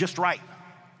reflex is just right.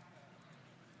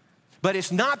 But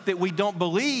it's not that we don't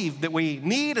believe that we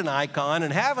need an icon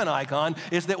and have an icon,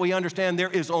 it's that we understand there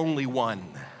is only one,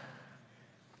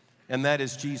 and that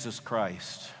is Jesus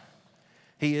Christ.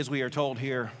 He is, we are told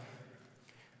here,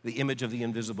 the image of the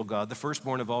invisible God, the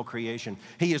firstborn of all creation.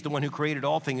 He is the one who created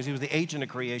all things. He was the agent of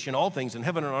creation, all things in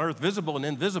heaven and on earth, visible and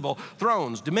invisible,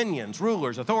 thrones, dominions,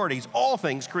 rulers, authorities, all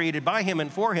things created by him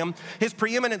and for him. His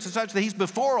preeminence is such that he's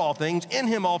before all things. In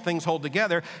him all things hold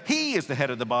together. He is the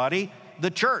head of the body,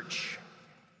 the church,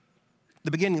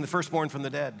 the beginning, the firstborn from the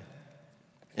dead,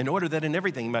 in order that in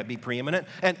everything he might be preeminent.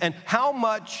 And how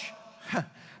much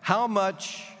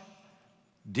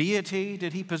deity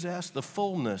did he possess? The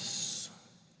fullness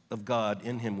of God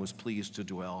in him was pleased to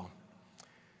dwell.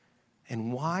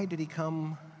 And why did he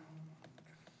come?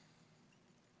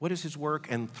 What is his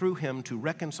work? And through him to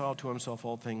reconcile to himself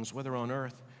all things, whether on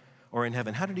earth or in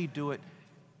heaven. How did he do it?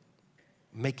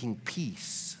 Making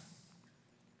peace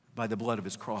by the blood of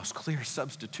his cross. Clear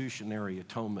substitutionary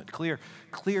atonement. Clear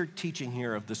teaching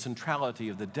here of the centrality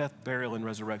of the death, burial, and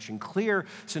resurrection. Clear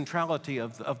centrality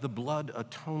of the blood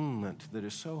atonement that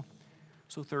is so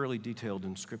thoroughly detailed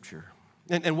in Scripture.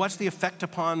 And what's the effect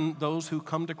upon those who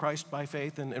come to Christ by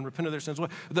faith and repent of their sins?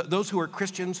 Those who are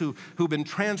Christians who've been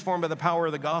transformed by the power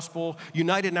of the gospel,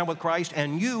 united now with Christ,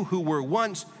 and you who were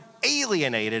once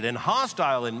alienated and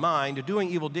hostile in mind, doing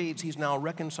evil deeds, he's now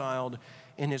reconciled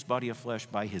in his body of flesh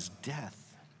by his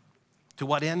death. To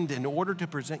what end? In order to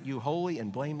present you holy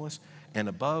and blameless and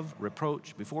above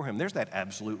reproach before him. There's that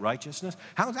absolute righteousness.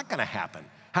 How is that going to happen?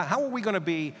 How are we going to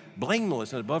be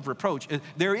blameless and above reproach?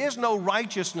 There is no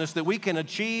righteousness that we can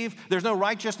achieve. There's no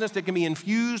righteousness that can be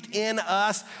infused in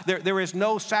us. There is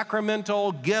no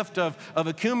sacramental gift of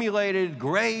accumulated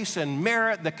grace and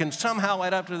merit that can somehow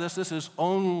add up to this. This is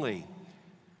only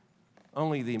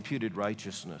the imputed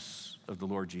righteousness of the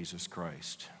Lord Jesus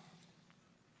Christ.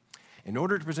 In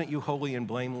order to present you holy and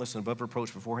blameless and above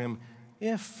reproach before him,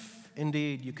 if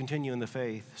indeed you continue in the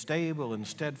faith, stable and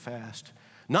steadfast,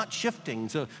 not shifting.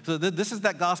 So this is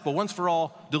that gospel once for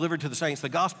all delivered to the saints. The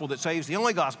gospel that saves, the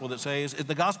only gospel that saves, is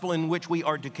the gospel in which we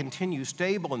are to continue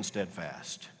stable and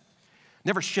steadfast.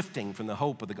 Never shifting from the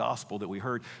hope of the gospel that we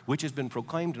heard, which has been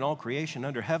proclaimed in all creation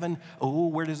under heaven. Oh,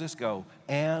 where does this go?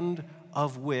 And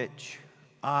of which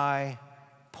I,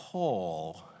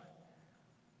 Paul,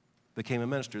 became a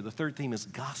minister. The third theme is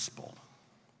gospel.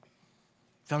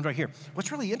 Found right here.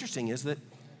 What's really interesting is that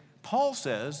Paul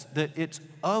says that it's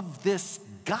of this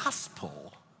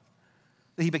gospel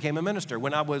that he became a minister.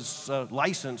 When I was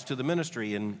licensed to the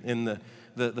ministry in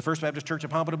the First Baptist Church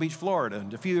of Pompano Beach, Florida,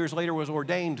 and a few years later was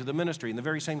ordained to the ministry in the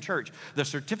very same church, the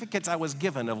certificates I was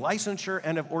given of licensure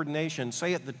and of ordination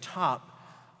say at the top,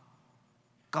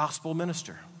 gospel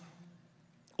minister.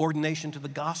 Ordination to the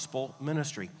gospel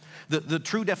ministry. The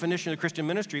true definition of Christian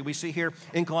ministry we see here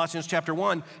in Colossians chapter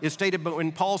 1 is stated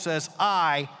when Paul says,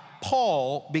 I,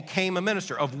 Paul, became a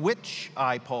minister. Of which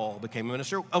I, Paul, became a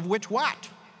minister. Of which what?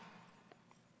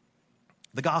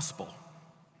 The gospel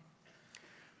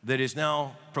that is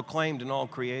now proclaimed in all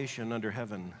creation under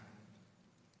heaven.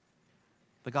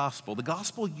 the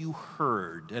gospel you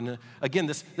heard. And again,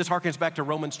 this harkens back to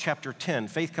Romans chapter 10.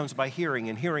 Faith comes by hearing,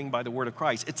 and hearing by the word of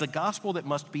Christ. It's a gospel that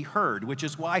must be heard, which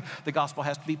is why the gospel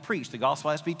has to be preached. The gospel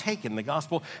has to be taken. The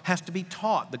gospel has to be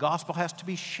taught. The gospel has to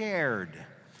be shared.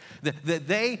 That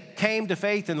they came to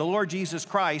faith in the Lord Jesus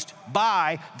Christ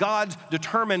by God's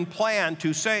determined plan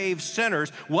to save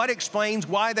sinners. What explains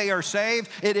why they are saved?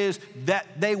 It is that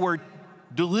they were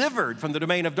delivered from the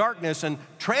domain of darkness and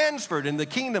transferred in the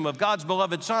kingdom of God's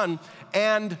beloved Son.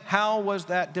 And how was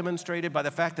that demonstrated? By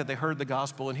the fact that they heard the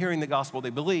gospel, and hearing the gospel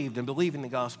they believed, and believing the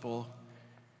gospel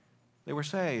they were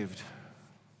saved.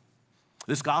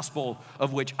 This gospel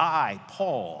of which I,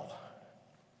 Paul,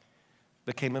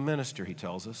 became a minister, he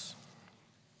tells us.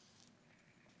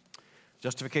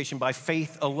 Justification by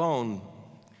faith alone.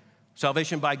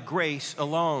 Salvation by grace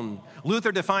alone.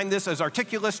 Luther defined this as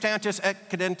articulus tantus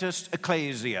et cadentus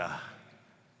ecclesia.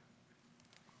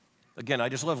 Again, I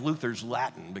just love Luther's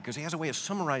Latin because he has a way of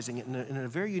summarizing it in a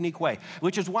very unique way,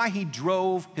 which is why he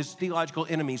drove his theological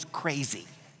enemies crazy.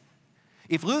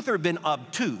 If Luther had been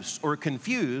obtuse or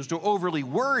confused or overly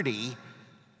wordy,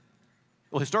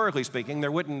 well, historically speaking, we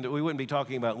wouldn't be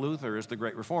talking about Luther as the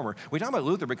great reformer. We talk about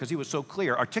Luther because he was so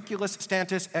clear. Articulus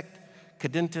tantus et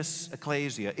cadentus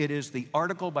ecclesia. It is the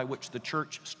article by which the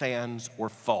church stands or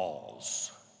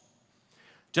falls.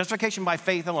 Justification by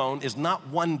faith alone is not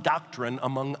one doctrine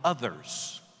among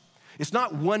others. It's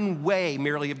not one way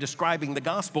merely of describing the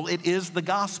gospel. It is the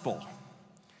gospel.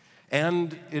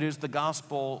 And it is the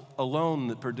gospel alone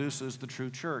that produces the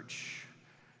true church.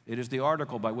 It is the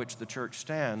article by which the church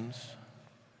stands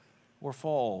or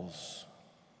falls.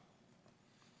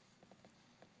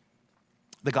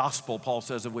 The gospel, Paul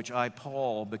says, of which I,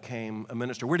 Paul, became a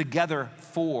minister. We're together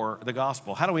for the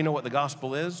gospel. How do we know what the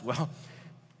gospel is? Well,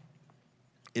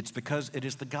 it's because it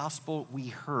is the gospel we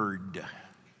heard.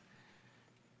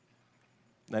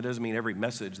 That doesn't mean every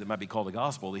message that might be called the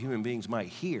gospel that human beings might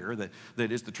hear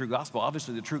that is the true gospel.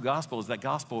 Obviously, the true gospel is that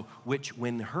gospel which,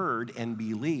 when heard and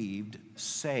believed,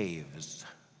 saves.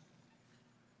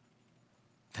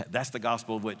 That's the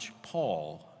gospel of which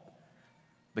Paul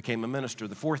became a minister.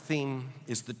 The fourth theme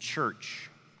is the church.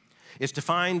 It's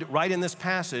defined right in this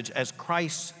passage as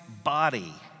Christ's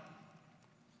body.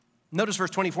 Notice verse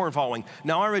 24 and following.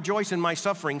 Now I rejoice in my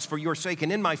sufferings for your sake,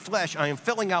 and in my flesh I am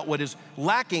filling out what is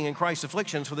lacking in Christ's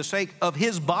afflictions for the sake of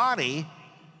his body,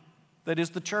 that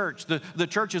is the church. The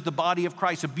church is the body of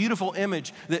Christ, a beautiful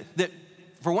image that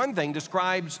for one thing,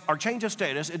 describes our change of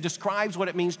status. It describes what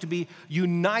it means to be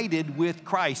united with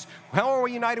Christ. How are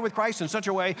we united with Christ? In such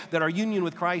a way that our union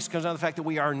with Christ comes out of the fact that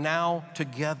we are now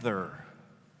together.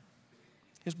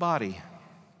 His body.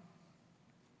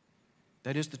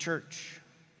 That is the church.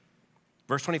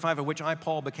 Verse 25, of which I,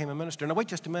 Paul, became a minister. Now, wait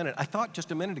just a minute. I thought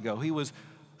just a minute ago he was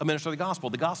a minister of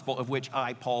the gospel of which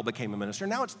I, Paul, became a minister.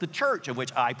 Now it's the church of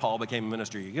which I, Paul, became a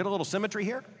minister. You get a little symmetry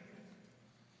here?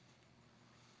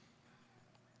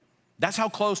 That's how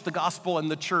close the gospel and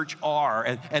the church are.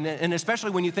 And especially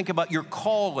when you think about your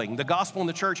calling, the gospel and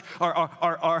the church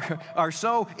are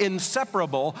so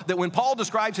inseparable that when Paul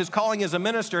describes his calling as a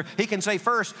minister, he can say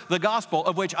first, the gospel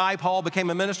of which I, Paul, became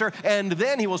a minister, and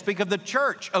then he will speak of the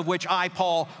church of which I,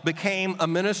 Paul, became a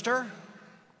minister.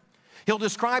 He'll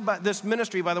describe this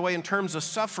ministry, by the way, in terms of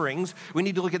sufferings. We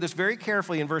need to look at this very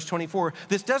carefully in verse 24.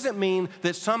 This doesn't mean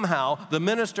that somehow the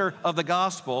minister of the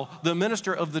gospel, the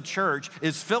minister of the church,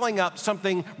 is filling up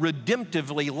something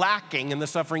redemptively lacking in the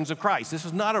sufferings of Christ. This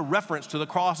is not a reference to the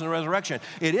cross and the resurrection.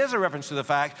 It is a reference to the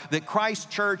fact that Christ's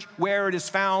church, where it is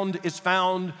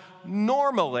found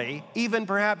normally, even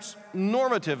perhaps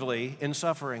normatively, in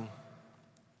suffering.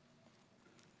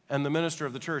 And the minister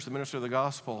of the church, the minister of the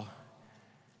gospel,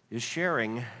 is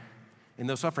sharing in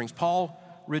those sufferings. Paul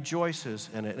rejoices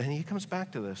in it, and he comes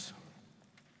back to this.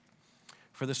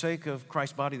 For the sake of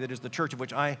Christ's body, that is the church of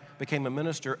which I became a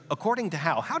minister, according to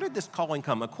how? How did this calling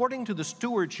come? According to the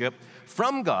stewardship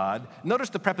from God. Notice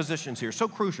the prepositions here, so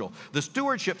crucial. The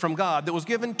stewardship from God that was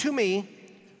given to me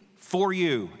for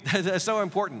you. That's so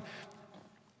important.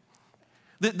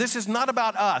 This is not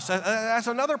about us. That's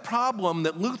another problem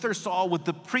that Luther saw with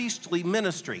the priestly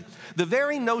ministry. The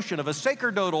very notion of a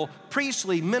sacerdotal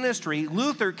priestly ministry,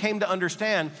 Luther came to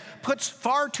understand, puts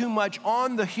far too much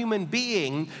on the human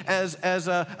being as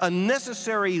a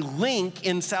necessary link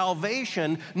in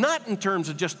salvation, not in terms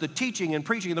of just the teaching and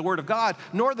preaching of the Word of God,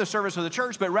 nor the service of the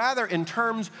church, but rather in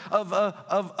terms of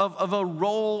a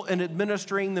role in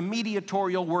administering the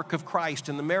mediatorial work of Christ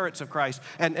and the merits of Christ.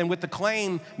 And with the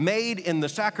claim made in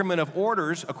the sacrament of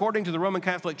orders, according to the Roman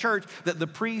Catholic Church, that the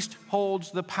priest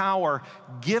holds the power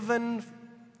given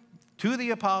to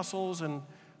the apostles and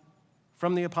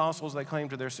from the apostles they claim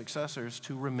to their successors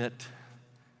to remit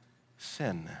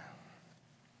sin.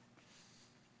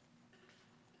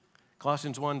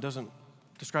 Colossians 1 doesn't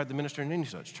describe the ministry in any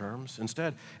such terms.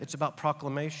 Instead, it's about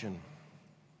proclamation.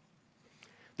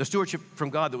 The stewardship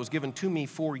from God that was given to me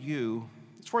for you,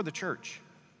 it's for the church,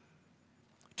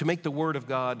 to make the word of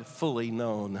God fully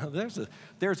known.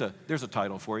 There's a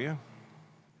title for you.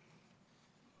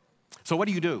 So what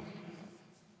do?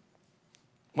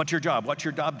 What's your job? What's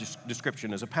your job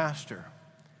description as a pastor?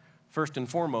 First and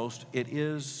foremost, it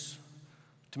is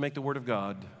to make the word of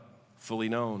God fully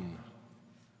known,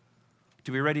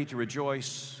 to be ready to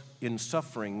rejoice in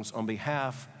sufferings on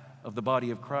behalf of the body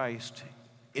of Christ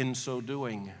in so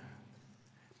doing.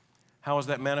 How is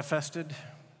that manifested?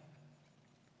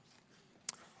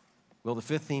 Well, the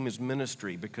fifth theme is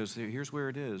ministry, because here's where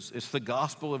it is. It's the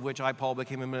gospel of which I, Paul,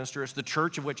 became a minister. It's the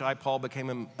church of which I, Paul,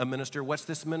 became a minister. What's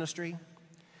this ministry?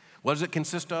 What does it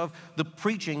consist of? The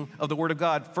preaching of the word of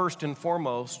God, first and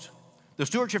foremost. The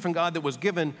stewardship from God that was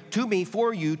given to me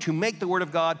for you to make the word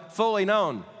of God fully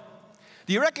known.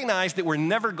 Do you recognize that we're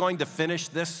never going to finish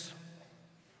this?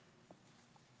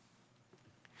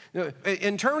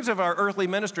 In terms of our earthly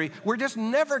ministry, we're just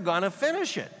never going to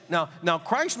finish it. Now,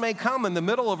 Christ may come in the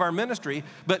middle of our ministry,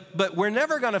 but we're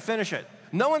never going to finish it.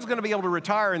 No one's going to be able to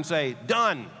retire and say,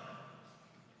 done.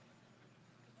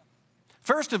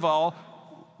 First of all,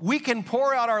 we can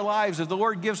pour out our lives as the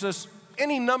Lord gives us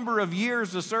any number of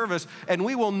years of service, and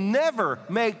we will never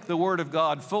make the Word of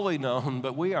God fully known,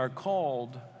 but we are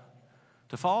called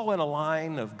to follow in a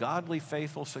line of godly,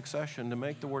 faithful succession to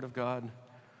make the Word of God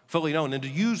fully known, and to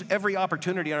use every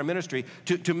opportunity in our ministry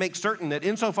to make certain that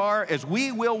insofar as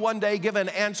we will one day give an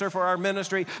answer for our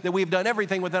ministry, that we've done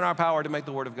everything within our power to make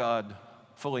the Word of God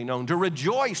fully known, to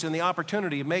rejoice in the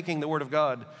opportunity of making the Word of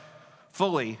God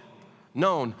fully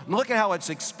known. And look at how it's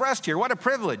expressed here. What a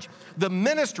privilege. The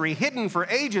ministry hidden for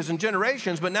ages and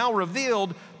generations, but now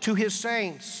revealed to his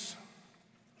saints.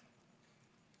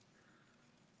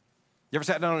 You ever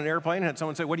sat down on an airplane and had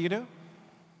someone say, what do you do?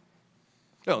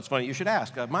 Well, it's funny you should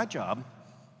ask. My job,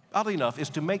 oddly enough, is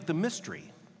to make the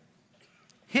mystery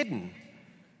hidden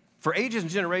for ages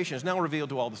and generations now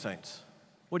revealed to all the saints.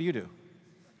 What do you do?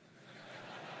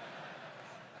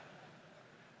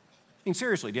 I mean,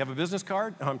 seriously, do you have a business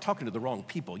card? Oh, I'm talking to the wrong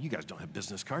people. You guys don't have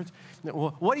business cards.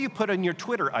 Well, what do you put on your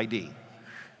Twitter ID?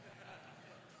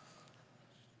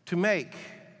 To make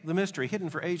the mystery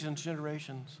hidden for ages and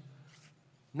generations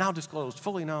now disclosed,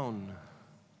 fully known.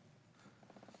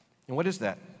 And what is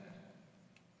that?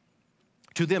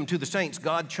 To them, to the saints,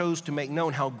 God chose to make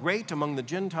known how great among the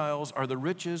Gentiles are the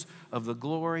riches of the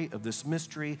glory of this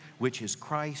mystery, which is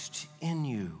Christ in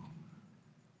you,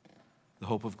 the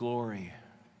hope of glory.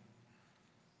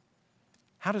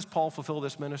 How does Paul fulfill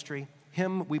this ministry?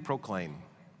 Him we proclaim,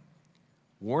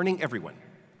 warning everyone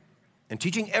and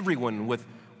teaching everyone with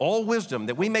all wisdom,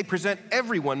 that we may present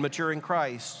everyone mature in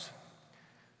Christ.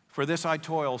 For this I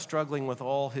toil, struggling with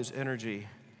all his energy,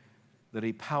 that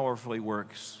he powerfully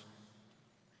works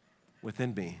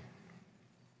within me.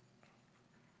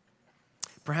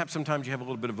 Perhaps sometimes you have a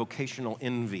little bit of vocational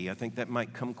envy. I think that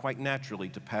might come quite naturally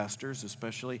to pastors,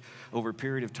 especially over a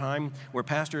period of time where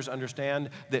pastors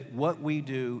understand that what we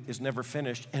do is never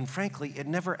finished, and frankly, it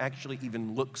never actually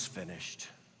even looks finished.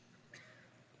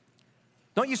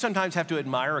 Don't you sometimes have to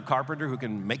admire a carpenter who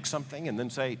can make something and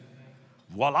then say,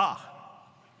 voila,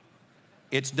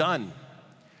 it's done?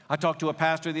 I talked to a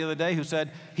pastor the other day who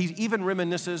said he even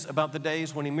reminisces about the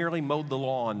days when he merely mowed the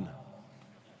lawn.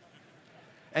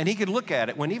 And he could look at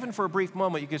it when even for a brief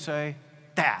moment you could say,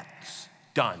 that's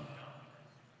done.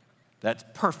 That's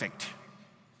perfect.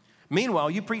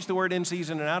 Meanwhile, you preach the word in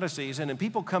season and out of season, and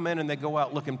people come in and they go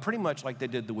out looking pretty much like they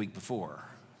did the week before.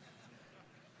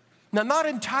 Now, not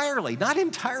entirely.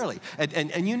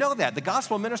 And you know that. The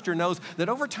gospel minister knows that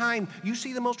over time, you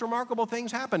see the most remarkable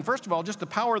things happen. First of all, just the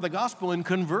power of the gospel in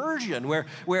conversion,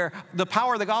 where the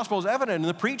power of the gospel is evident in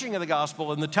the preaching of the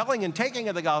gospel and the telling and taking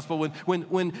of the gospel.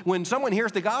 When someone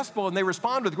hears the gospel and they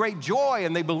respond with great joy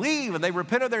and they believe and they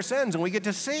repent of their sins, and we get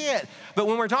to see it. But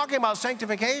when we're talking about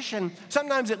sanctification,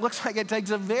 sometimes it looks like it takes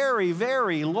a very,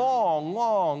 very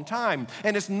long time.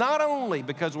 And it's not only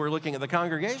because we're looking at the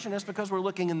congregation, it's because we're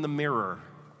looking in the mirror.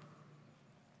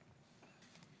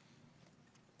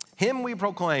 Him we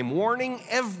proclaim, warning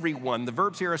everyone. The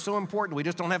verbs here are so important, we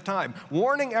just don't have time.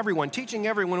 Warning everyone, teaching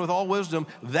everyone with all wisdom,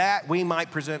 that we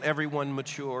might present everyone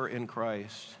mature in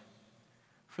Christ.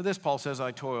 For this, Paul says,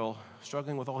 I toil,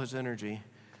 struggling with all his energy,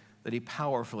 that he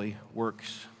powerfully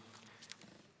works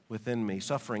within me.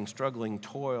 Suffering, struggling,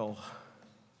 toil.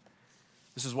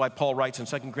 This is why Paul writes in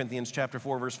 2 Corinthians chapter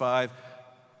 4, verse 5,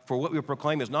 For what we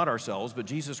proclaim is not ourselves, but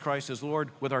Jesus Christ as Lord,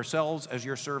 with ourselves as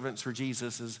your servants for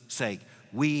Jesus' sake.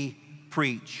 We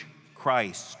preach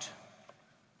Christ.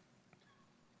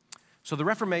 So the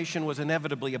Reformation was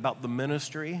inevitably about the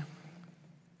ministry.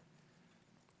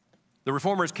 The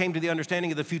Reformers came to the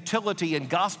understanding of the futility and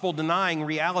gospel-denying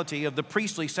reality of the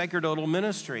priestly sacerdotal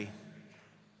ministry.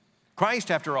 Christ,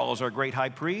 after all, is our great high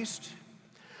priest.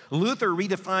 Luther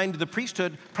redefined the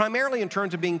priesthood primarily in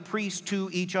terms of being priests to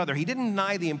each other. He didn't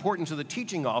deny the importance of the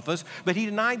teaching office, but he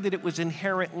denied that it was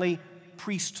inherently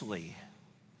priestly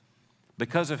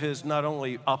because of his not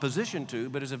only opposition to,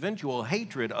 but his eventual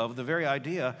hatred of the very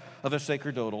idea of a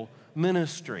sacerdotal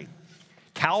ministry.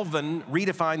 Calvin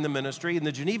redefined the ministry in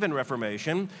the Genevan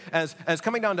Reformation as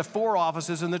coming down to 4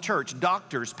 offices in the church: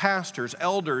 doctors, pastors,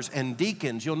 elders, and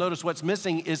deacons. You'll notice what's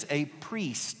missing is a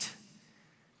priest.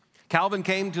 Calvin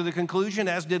came to the conclusion,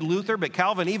 as did Luther, but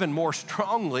Calvin even more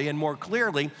strongly and more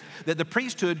clearly, that the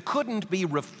priesthood couldn't be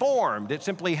reformed. It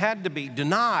simply had to be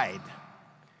denied.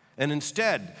 And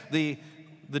instead, the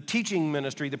teaching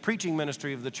ministry, the preaching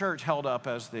ministry of the church held up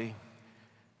as the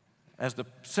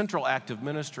central act of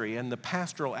ministry, and the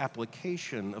pastoral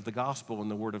application of the gospel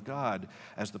and the word of God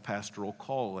as the pastoral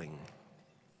calling.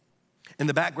 In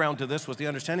the background to this was the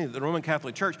understanding that the Roman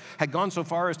Catholic Church had gone so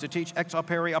far as to teach ex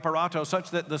opere operato, such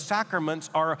that the sacraments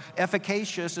are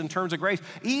efficacious in terms of grace,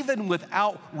 even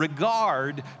without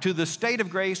regard to the state of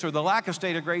grace or the lack of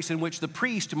state of grace in which the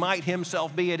priest might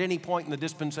himself be at any point in the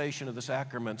dispensation of the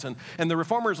sacraments. And the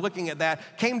Reformers, looking at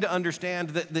that, came to understand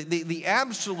that the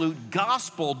absolute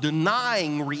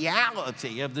gospel-denying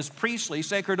reality of this priestly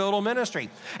sacerdotal ministry.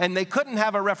 And they couldn't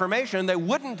have a Reformation, they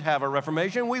wouldn't have a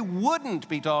Reformation, we wouldn't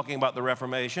be talking about the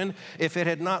Reformation if it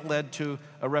had not led to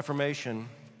a reformation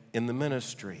in the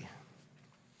ministry.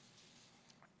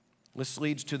 This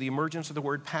leads to the emergence of the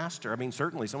word pastor. I mean,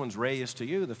 certainly someone's raised to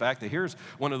you the fact that here's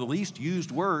one of the least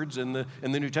used words in the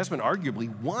New Testament,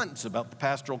 arguably once, about the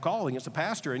pastoral calling. It's a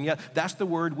pastor, and yet that's the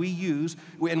word we use,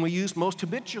 and we use most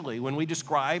habitually when we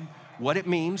describe what it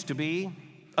means to be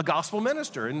a gospel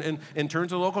minister. In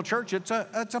terms of the local church, it's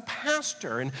a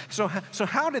pastor. And so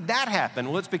how did that happen?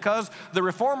 Well, it's because the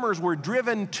Reformers were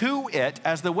driven to it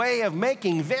as the way of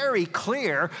making very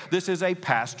clear this is a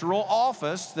pastoral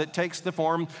office that takes the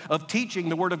form of teaching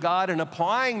the Word of God and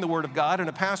applying the Word of God in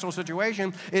a pastoral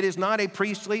situation. It is not a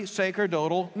priestly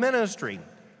sacerdotal ministry.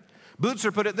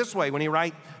 Butzer put it this way when he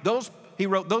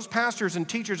wrote, those pastors and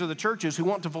teachers of the churches who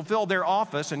want to fulfill their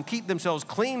office and keep themselves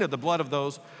clean of the blood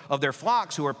of their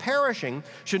flocks who are perishing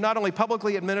should not only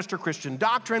publicly administer Christian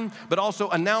doctrine, but also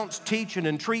announce, teach, and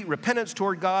entreat repentance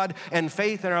toward God and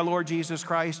faith in our Lord Jesus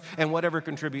Christ and whatever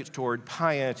contributes toward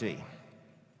piety.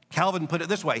 Calvin put it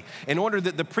this way: in order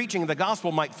that the preaching of the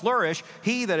gospel might flourish,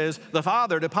 he, that is, the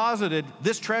Father, deposited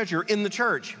this treasure in the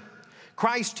church.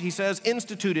 Christ, he says,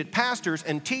 instituted pastors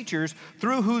and teachers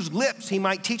through whose lips he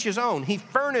might teach his own. He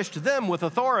furnished them with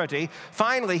authority.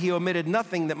 Finally, he omitted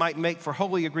nothing that might make for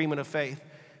holy agreement of faith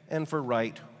and for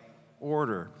right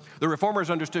order. The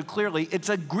Reformers understood clearly it's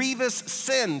a grievous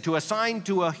sin to assign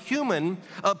to a human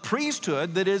a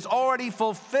priesthood that is already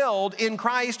fulfilled in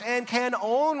Christ and can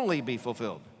only be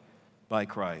fulfilled by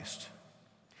Christ.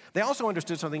 They also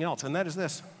understood something else, and that is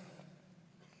this: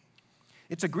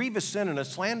 it's a grievous sin and a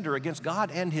slander against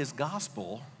God and his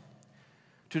gospel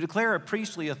to declare a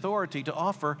priestly authority to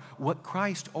offer what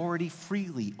Christ already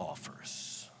freely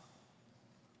offers.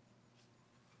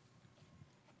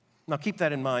 Now keep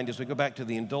that in mind as we go back to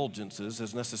the indulgences,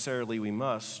 as necessarily we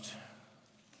must.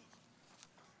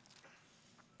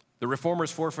 The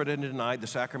Reformers forfeited and denied the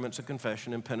sacraments of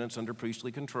confession and penance under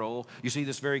priestly control. You see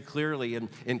this very clearly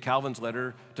in Calvin's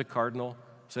letter to Cardinal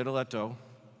Sadoleto.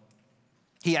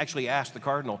 He actually asked the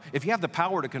cardinal, if you have the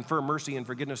power to confer mercy and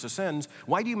forgiveness of sins,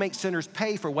 why do you make sinners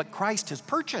pay for what Christ has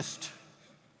purchased?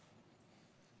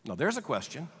 Now, there's a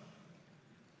question.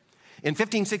 In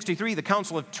 1563, the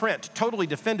Council of Trent totally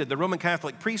defended the Roman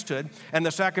Catholic priesthood and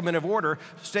the sacrament of order,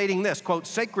 stating this, quote,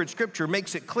 "Sacred Scripture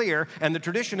makes it clear, and the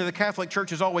tradition of the Catholic Church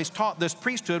has always taught this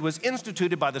priesthood was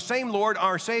instituted by the same Lord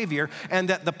our Savior, and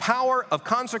that the power of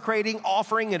consecrating,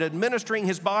 offering, and administering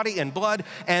his body and blood,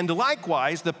 and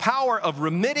likewise the power of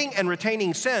remitting and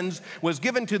retaining sins was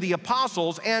given to the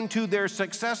apostles and to their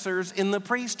successors in the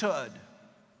priesthood."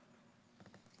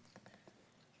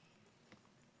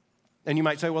 And you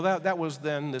might say, well, that was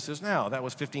then, this is now. That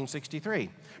was 1563.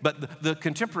 But the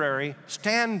contemporary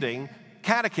standing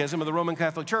catechism of the Roman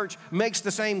Catholic Church makes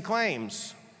the same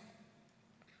claims.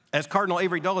 As Cardinal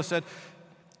Avery Dulles said,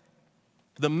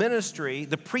 the ministry,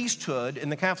 the priesthood in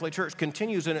the Catholic Church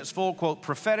continues in its full, quote,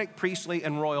 prophetic, priestly,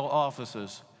 and royal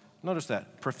offices. Notice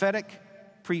that, prophetic,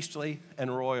 priestly,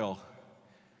 and royal.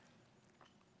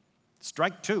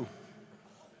 Strike two.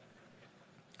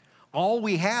 All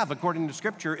we have, according to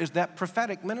Scripture, is that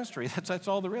prophetic ministry. That's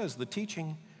all there is, the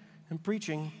teaching and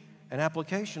preaching and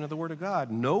application of the Word of God.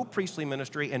 No priestly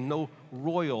ministry and no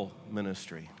royal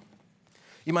ministry.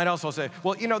 You might also say,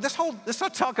 well, this whole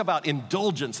talk about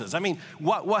indulgences. I mean,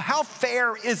 how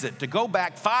fair is it to go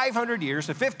back 500 years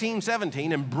to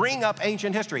 1517 and bring up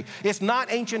ancient history? It's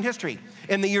not ancient history.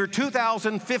 In the year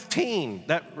 2015,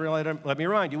 let me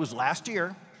remind you, was last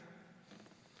year,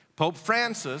 Pope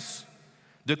Francis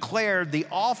declared the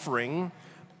offering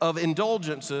of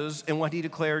indulgences in what he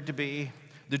declared to be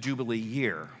the Jubilee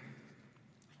year.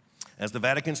 As the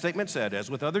Vatican statement said, as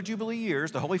with other Jubilee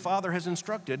years, the Holy Father has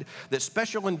instructed that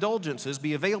special indulgences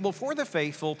be available for the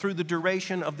faithful through the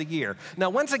duration of the year.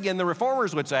 Now, once again, the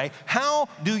Reformers would say, how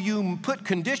do you put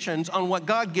conditions on what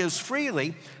God gives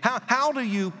freely? How do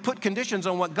you put conditions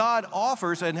on what God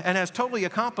offers and has totally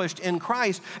accomplished in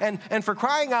Christ? And for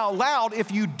crying out loud,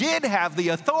 if you did have the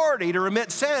authority to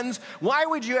remit sins, why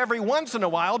would you every once in a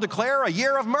while declare a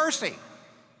year of mercy?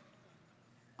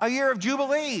 A year of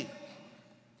Jubilee?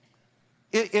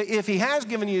 If he has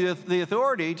given you the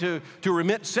authority to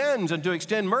remit sins and to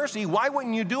extend mercy, why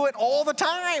wouldn't you do it all the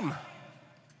time?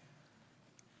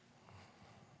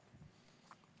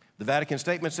 The Vatican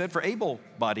statement said for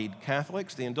able-bodied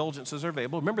Catholics, the indulgences are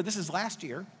available. Remember, this is last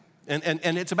year,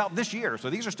 and it's about this year, so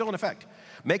these are still in effect.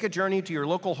 Make a journey to your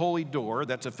local holy door.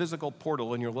 That's a physical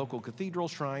portal in your local cathedral,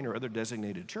 shrine, or other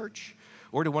designated church,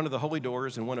 or to one of the holy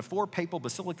doors in one of 4 papal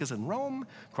basilicas in Rome.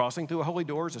 Crossing through a holy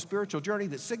door is a spiritual journey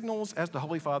that signals, as the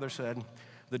Holy Father said,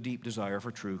 the deep desire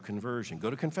for true conversion. Go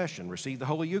to confession, receive the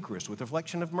Holy Eucharist with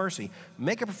reflection of mercy.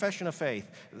 Make a profession of faith.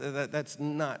 That's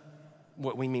not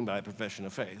what we mean by a profession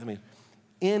of faith. I mean,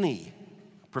 any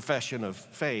profession of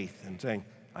faith and saying,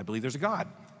 I believe there's a God.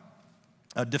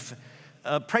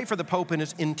 Pray for the Pope and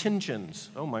his intentions.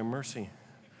 Oh, my mercy.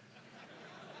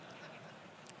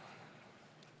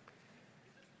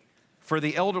 For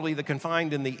the elderly, the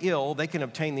confined, and the ill, they can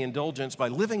obtain the indulgence by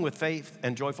living with faith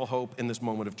and joyful hope in this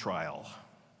moment of trial.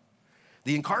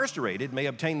 The incarcerated may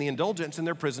obtain the indulgence in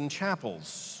their prison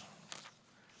chapels.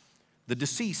 The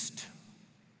deceased,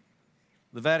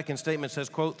 the Vatican statement says,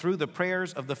 quote, through the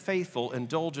prayers of the faithful,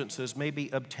 indulgences may be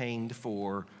obtained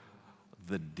for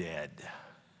the dead.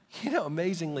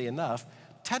 Amazingly enough,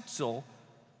 Tetzel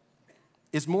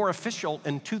is more official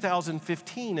in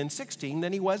 2015 and 16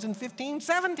 than he was in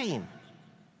 1517.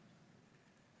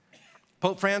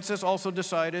 Pope Francis also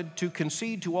decided to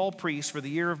concede to all priests for the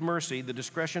year of mercy the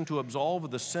discretion to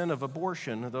absolve the sin of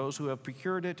abortion those who have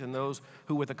procured it and those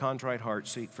who with a contrite heart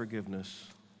seek forgiveness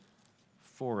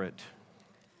for it.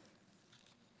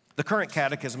 The current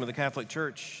catechism of the Catholic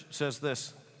Church says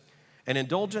this: an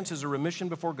indulgence is a remission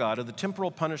before God of the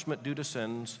temporal punishment due to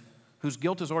sins whose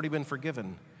guilt has already been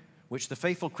forgiven, which the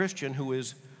faithful Christian who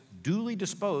is duly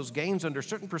disposed gains under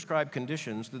certain prescribed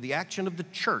conditions through the action of the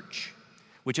Church,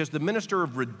 which as the minister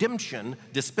of redemption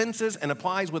dispenses and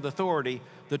applies with authority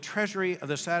the treasury of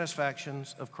the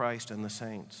satisfactions of Christ and the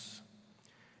saints.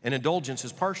 An indulgence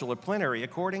is partial or plenary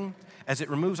according as it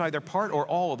removes either part or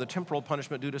all of the temporal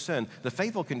punishment due to sin. The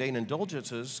faithful can gain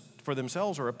indulgences for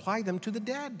themselves or apply them to the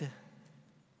dead.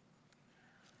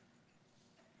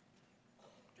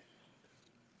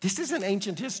 This isn't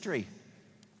ancient history.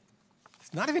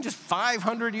 It's not even just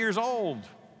 500 years old.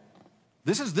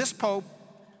 This is this Pope.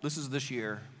 This is this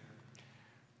year.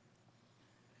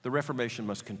 The Reformation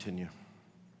must continue.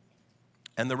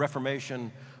 And the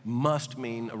Reformation must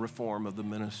mean a reform of the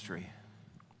ministry.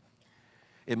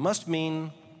 It must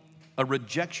mean a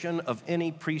rejection of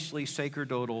any priestly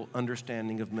sacerdotal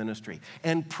understanding of ministry.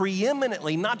 And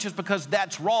preeminently, not just because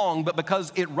that's wrong, but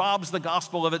because it robs the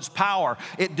gospel of its power.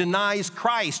 It denies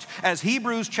Christ. As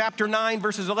Hebrews chapter 9,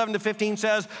 verses 11 to 15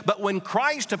 says, but when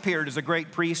Christ appeared as a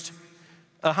great priest,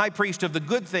 a high priest of the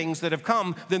good things that have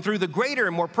come, then through the greater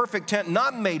and more perfect tent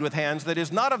not made with hands, that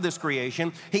is not of this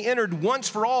creation, he entered once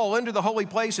for all into the holy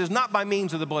places, not by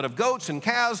means of the blood of goats and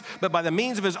calves, but by the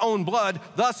means of his own blood,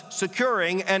 thus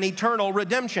securing an eternal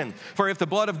redemption. For if the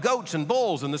blood of goats and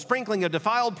bulls and the sprinkling of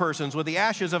defiled persons with the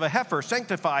ashes of a heifer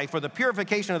sanctify for the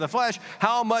purification of the flesh,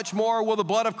 how much more will the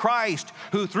blood of Christ,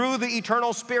 who through the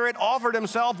eternal Spirit offered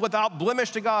himself without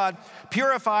blemish to God,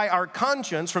 purify our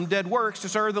conscience from dead works to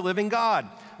serve the living God?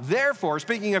 Therefore,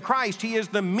 speaking of Christ, he is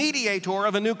the mediator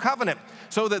of a new covenant,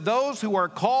 so that those who are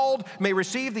called may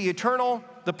receive the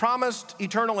promised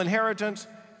eternal inheritance,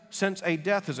 since a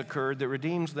death has occurred that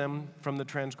redeems them from the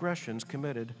transgressions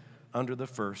committed under the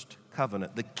first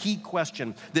covenant. The key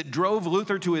question that drove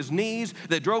Luther to his knees,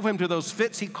 that drove him to those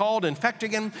fits he called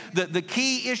infectigen, the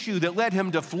key issue that led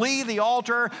him to flee the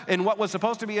altar in what was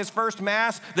supposed to be his first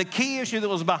Mass, the key issue that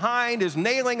was behind his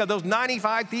nailing of those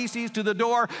 95 theses to the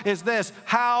door is this: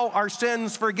 how are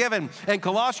sins forgiven? And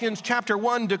Colossians chapter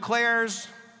 1 declares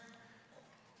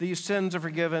these sins are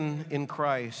forgiven in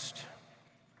Christ,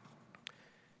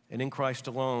 and in Christ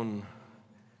alone.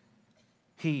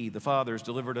 He, the Father, has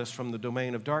delivered us from the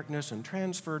domain of darkness and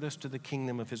transferred us to the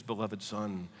kingdom of his beloved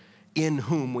Son, in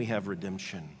whom we have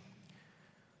redemption,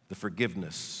 the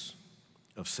forgiveness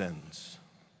of sins.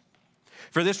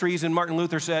 For this reason, Martin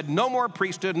Luther said, no more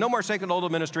priesthood, no more sacred altar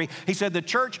ministry. He said the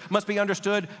church must be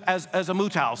understood as a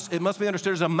moot house. It must be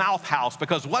understood as a mouth house,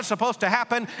 because what's supposed to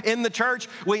happen in the church?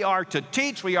 We are to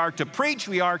teach, we are to preach,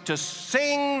 we are to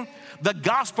sing the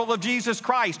gospel of Jesus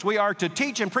Christ. We are to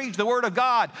teach and preach the word of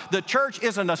God. The church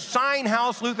isn't a sign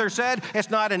house, Luther said.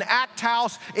 It's not an act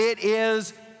house. It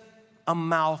is a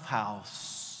mouth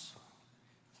house.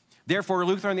 Therefore,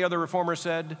 Luther and the other reformers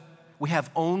said, we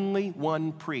have only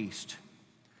one priest.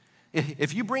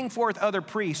 If you bring forth other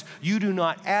priests, you do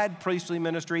not add priestly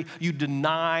ministry. You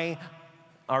deny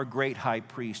our great high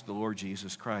priest, the Lord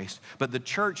Jesus Christ. But the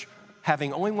church,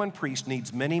 having only one priest,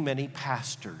 needs many, many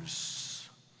pastors.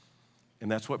 And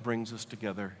that's what brings us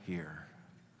together here.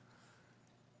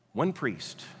 One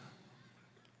priest,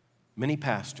 many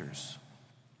pastors,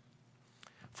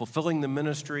 fulfilling the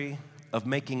ministry of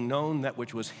making known that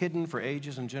which was hidden for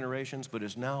ages and generations, but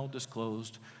is now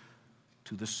disclosed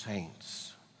to the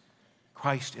saints.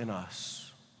 Christ in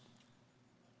us,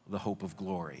 the hope of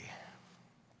glory.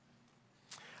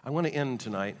 I want to end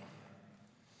tonight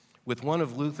with one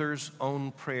of Luther's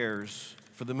own prayers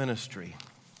for the ministry.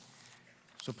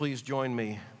 So please join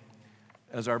me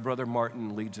as our brother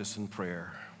Martin leads us in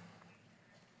prayer.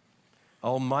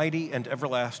 Almighty and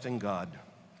everlasting God,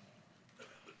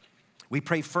 we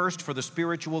pray first for the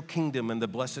spiritual kingdom and the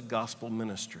blessed gospel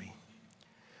ministry.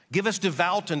 Give us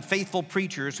devout and faithful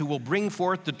preachers who will bring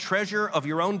forth the treasure of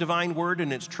your own divine word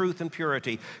in its truth and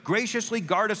purity. Graciously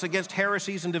guard us against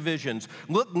heresies and divisions.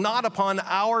 Look not upon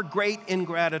our great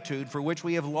ingratitude, for which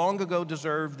we have long ago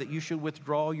deserved that you should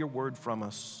withdraw your word from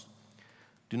us.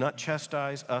 Do not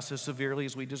chastise us as severely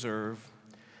as we deserve.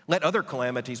 Let other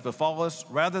calamities befall us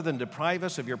rather than deprive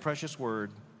us of your precious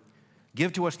word.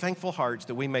 Give to us thankful hearts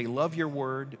that we may love your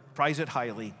word, prize it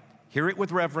highly, hear it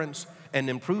with reverence, and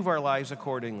improve our lives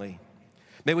accordingly.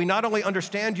 May we not only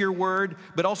understand your word,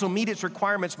 but also meet its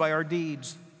requirements by our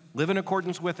deeds, live in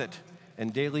accordance with it,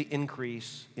 and daily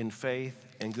increase in faith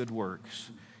and good works.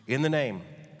 In the name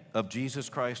of Jesus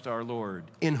Christ our Lord,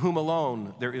 in whom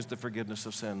alone there is the forgiveness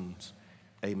of sins.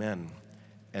 Amen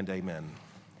and amen.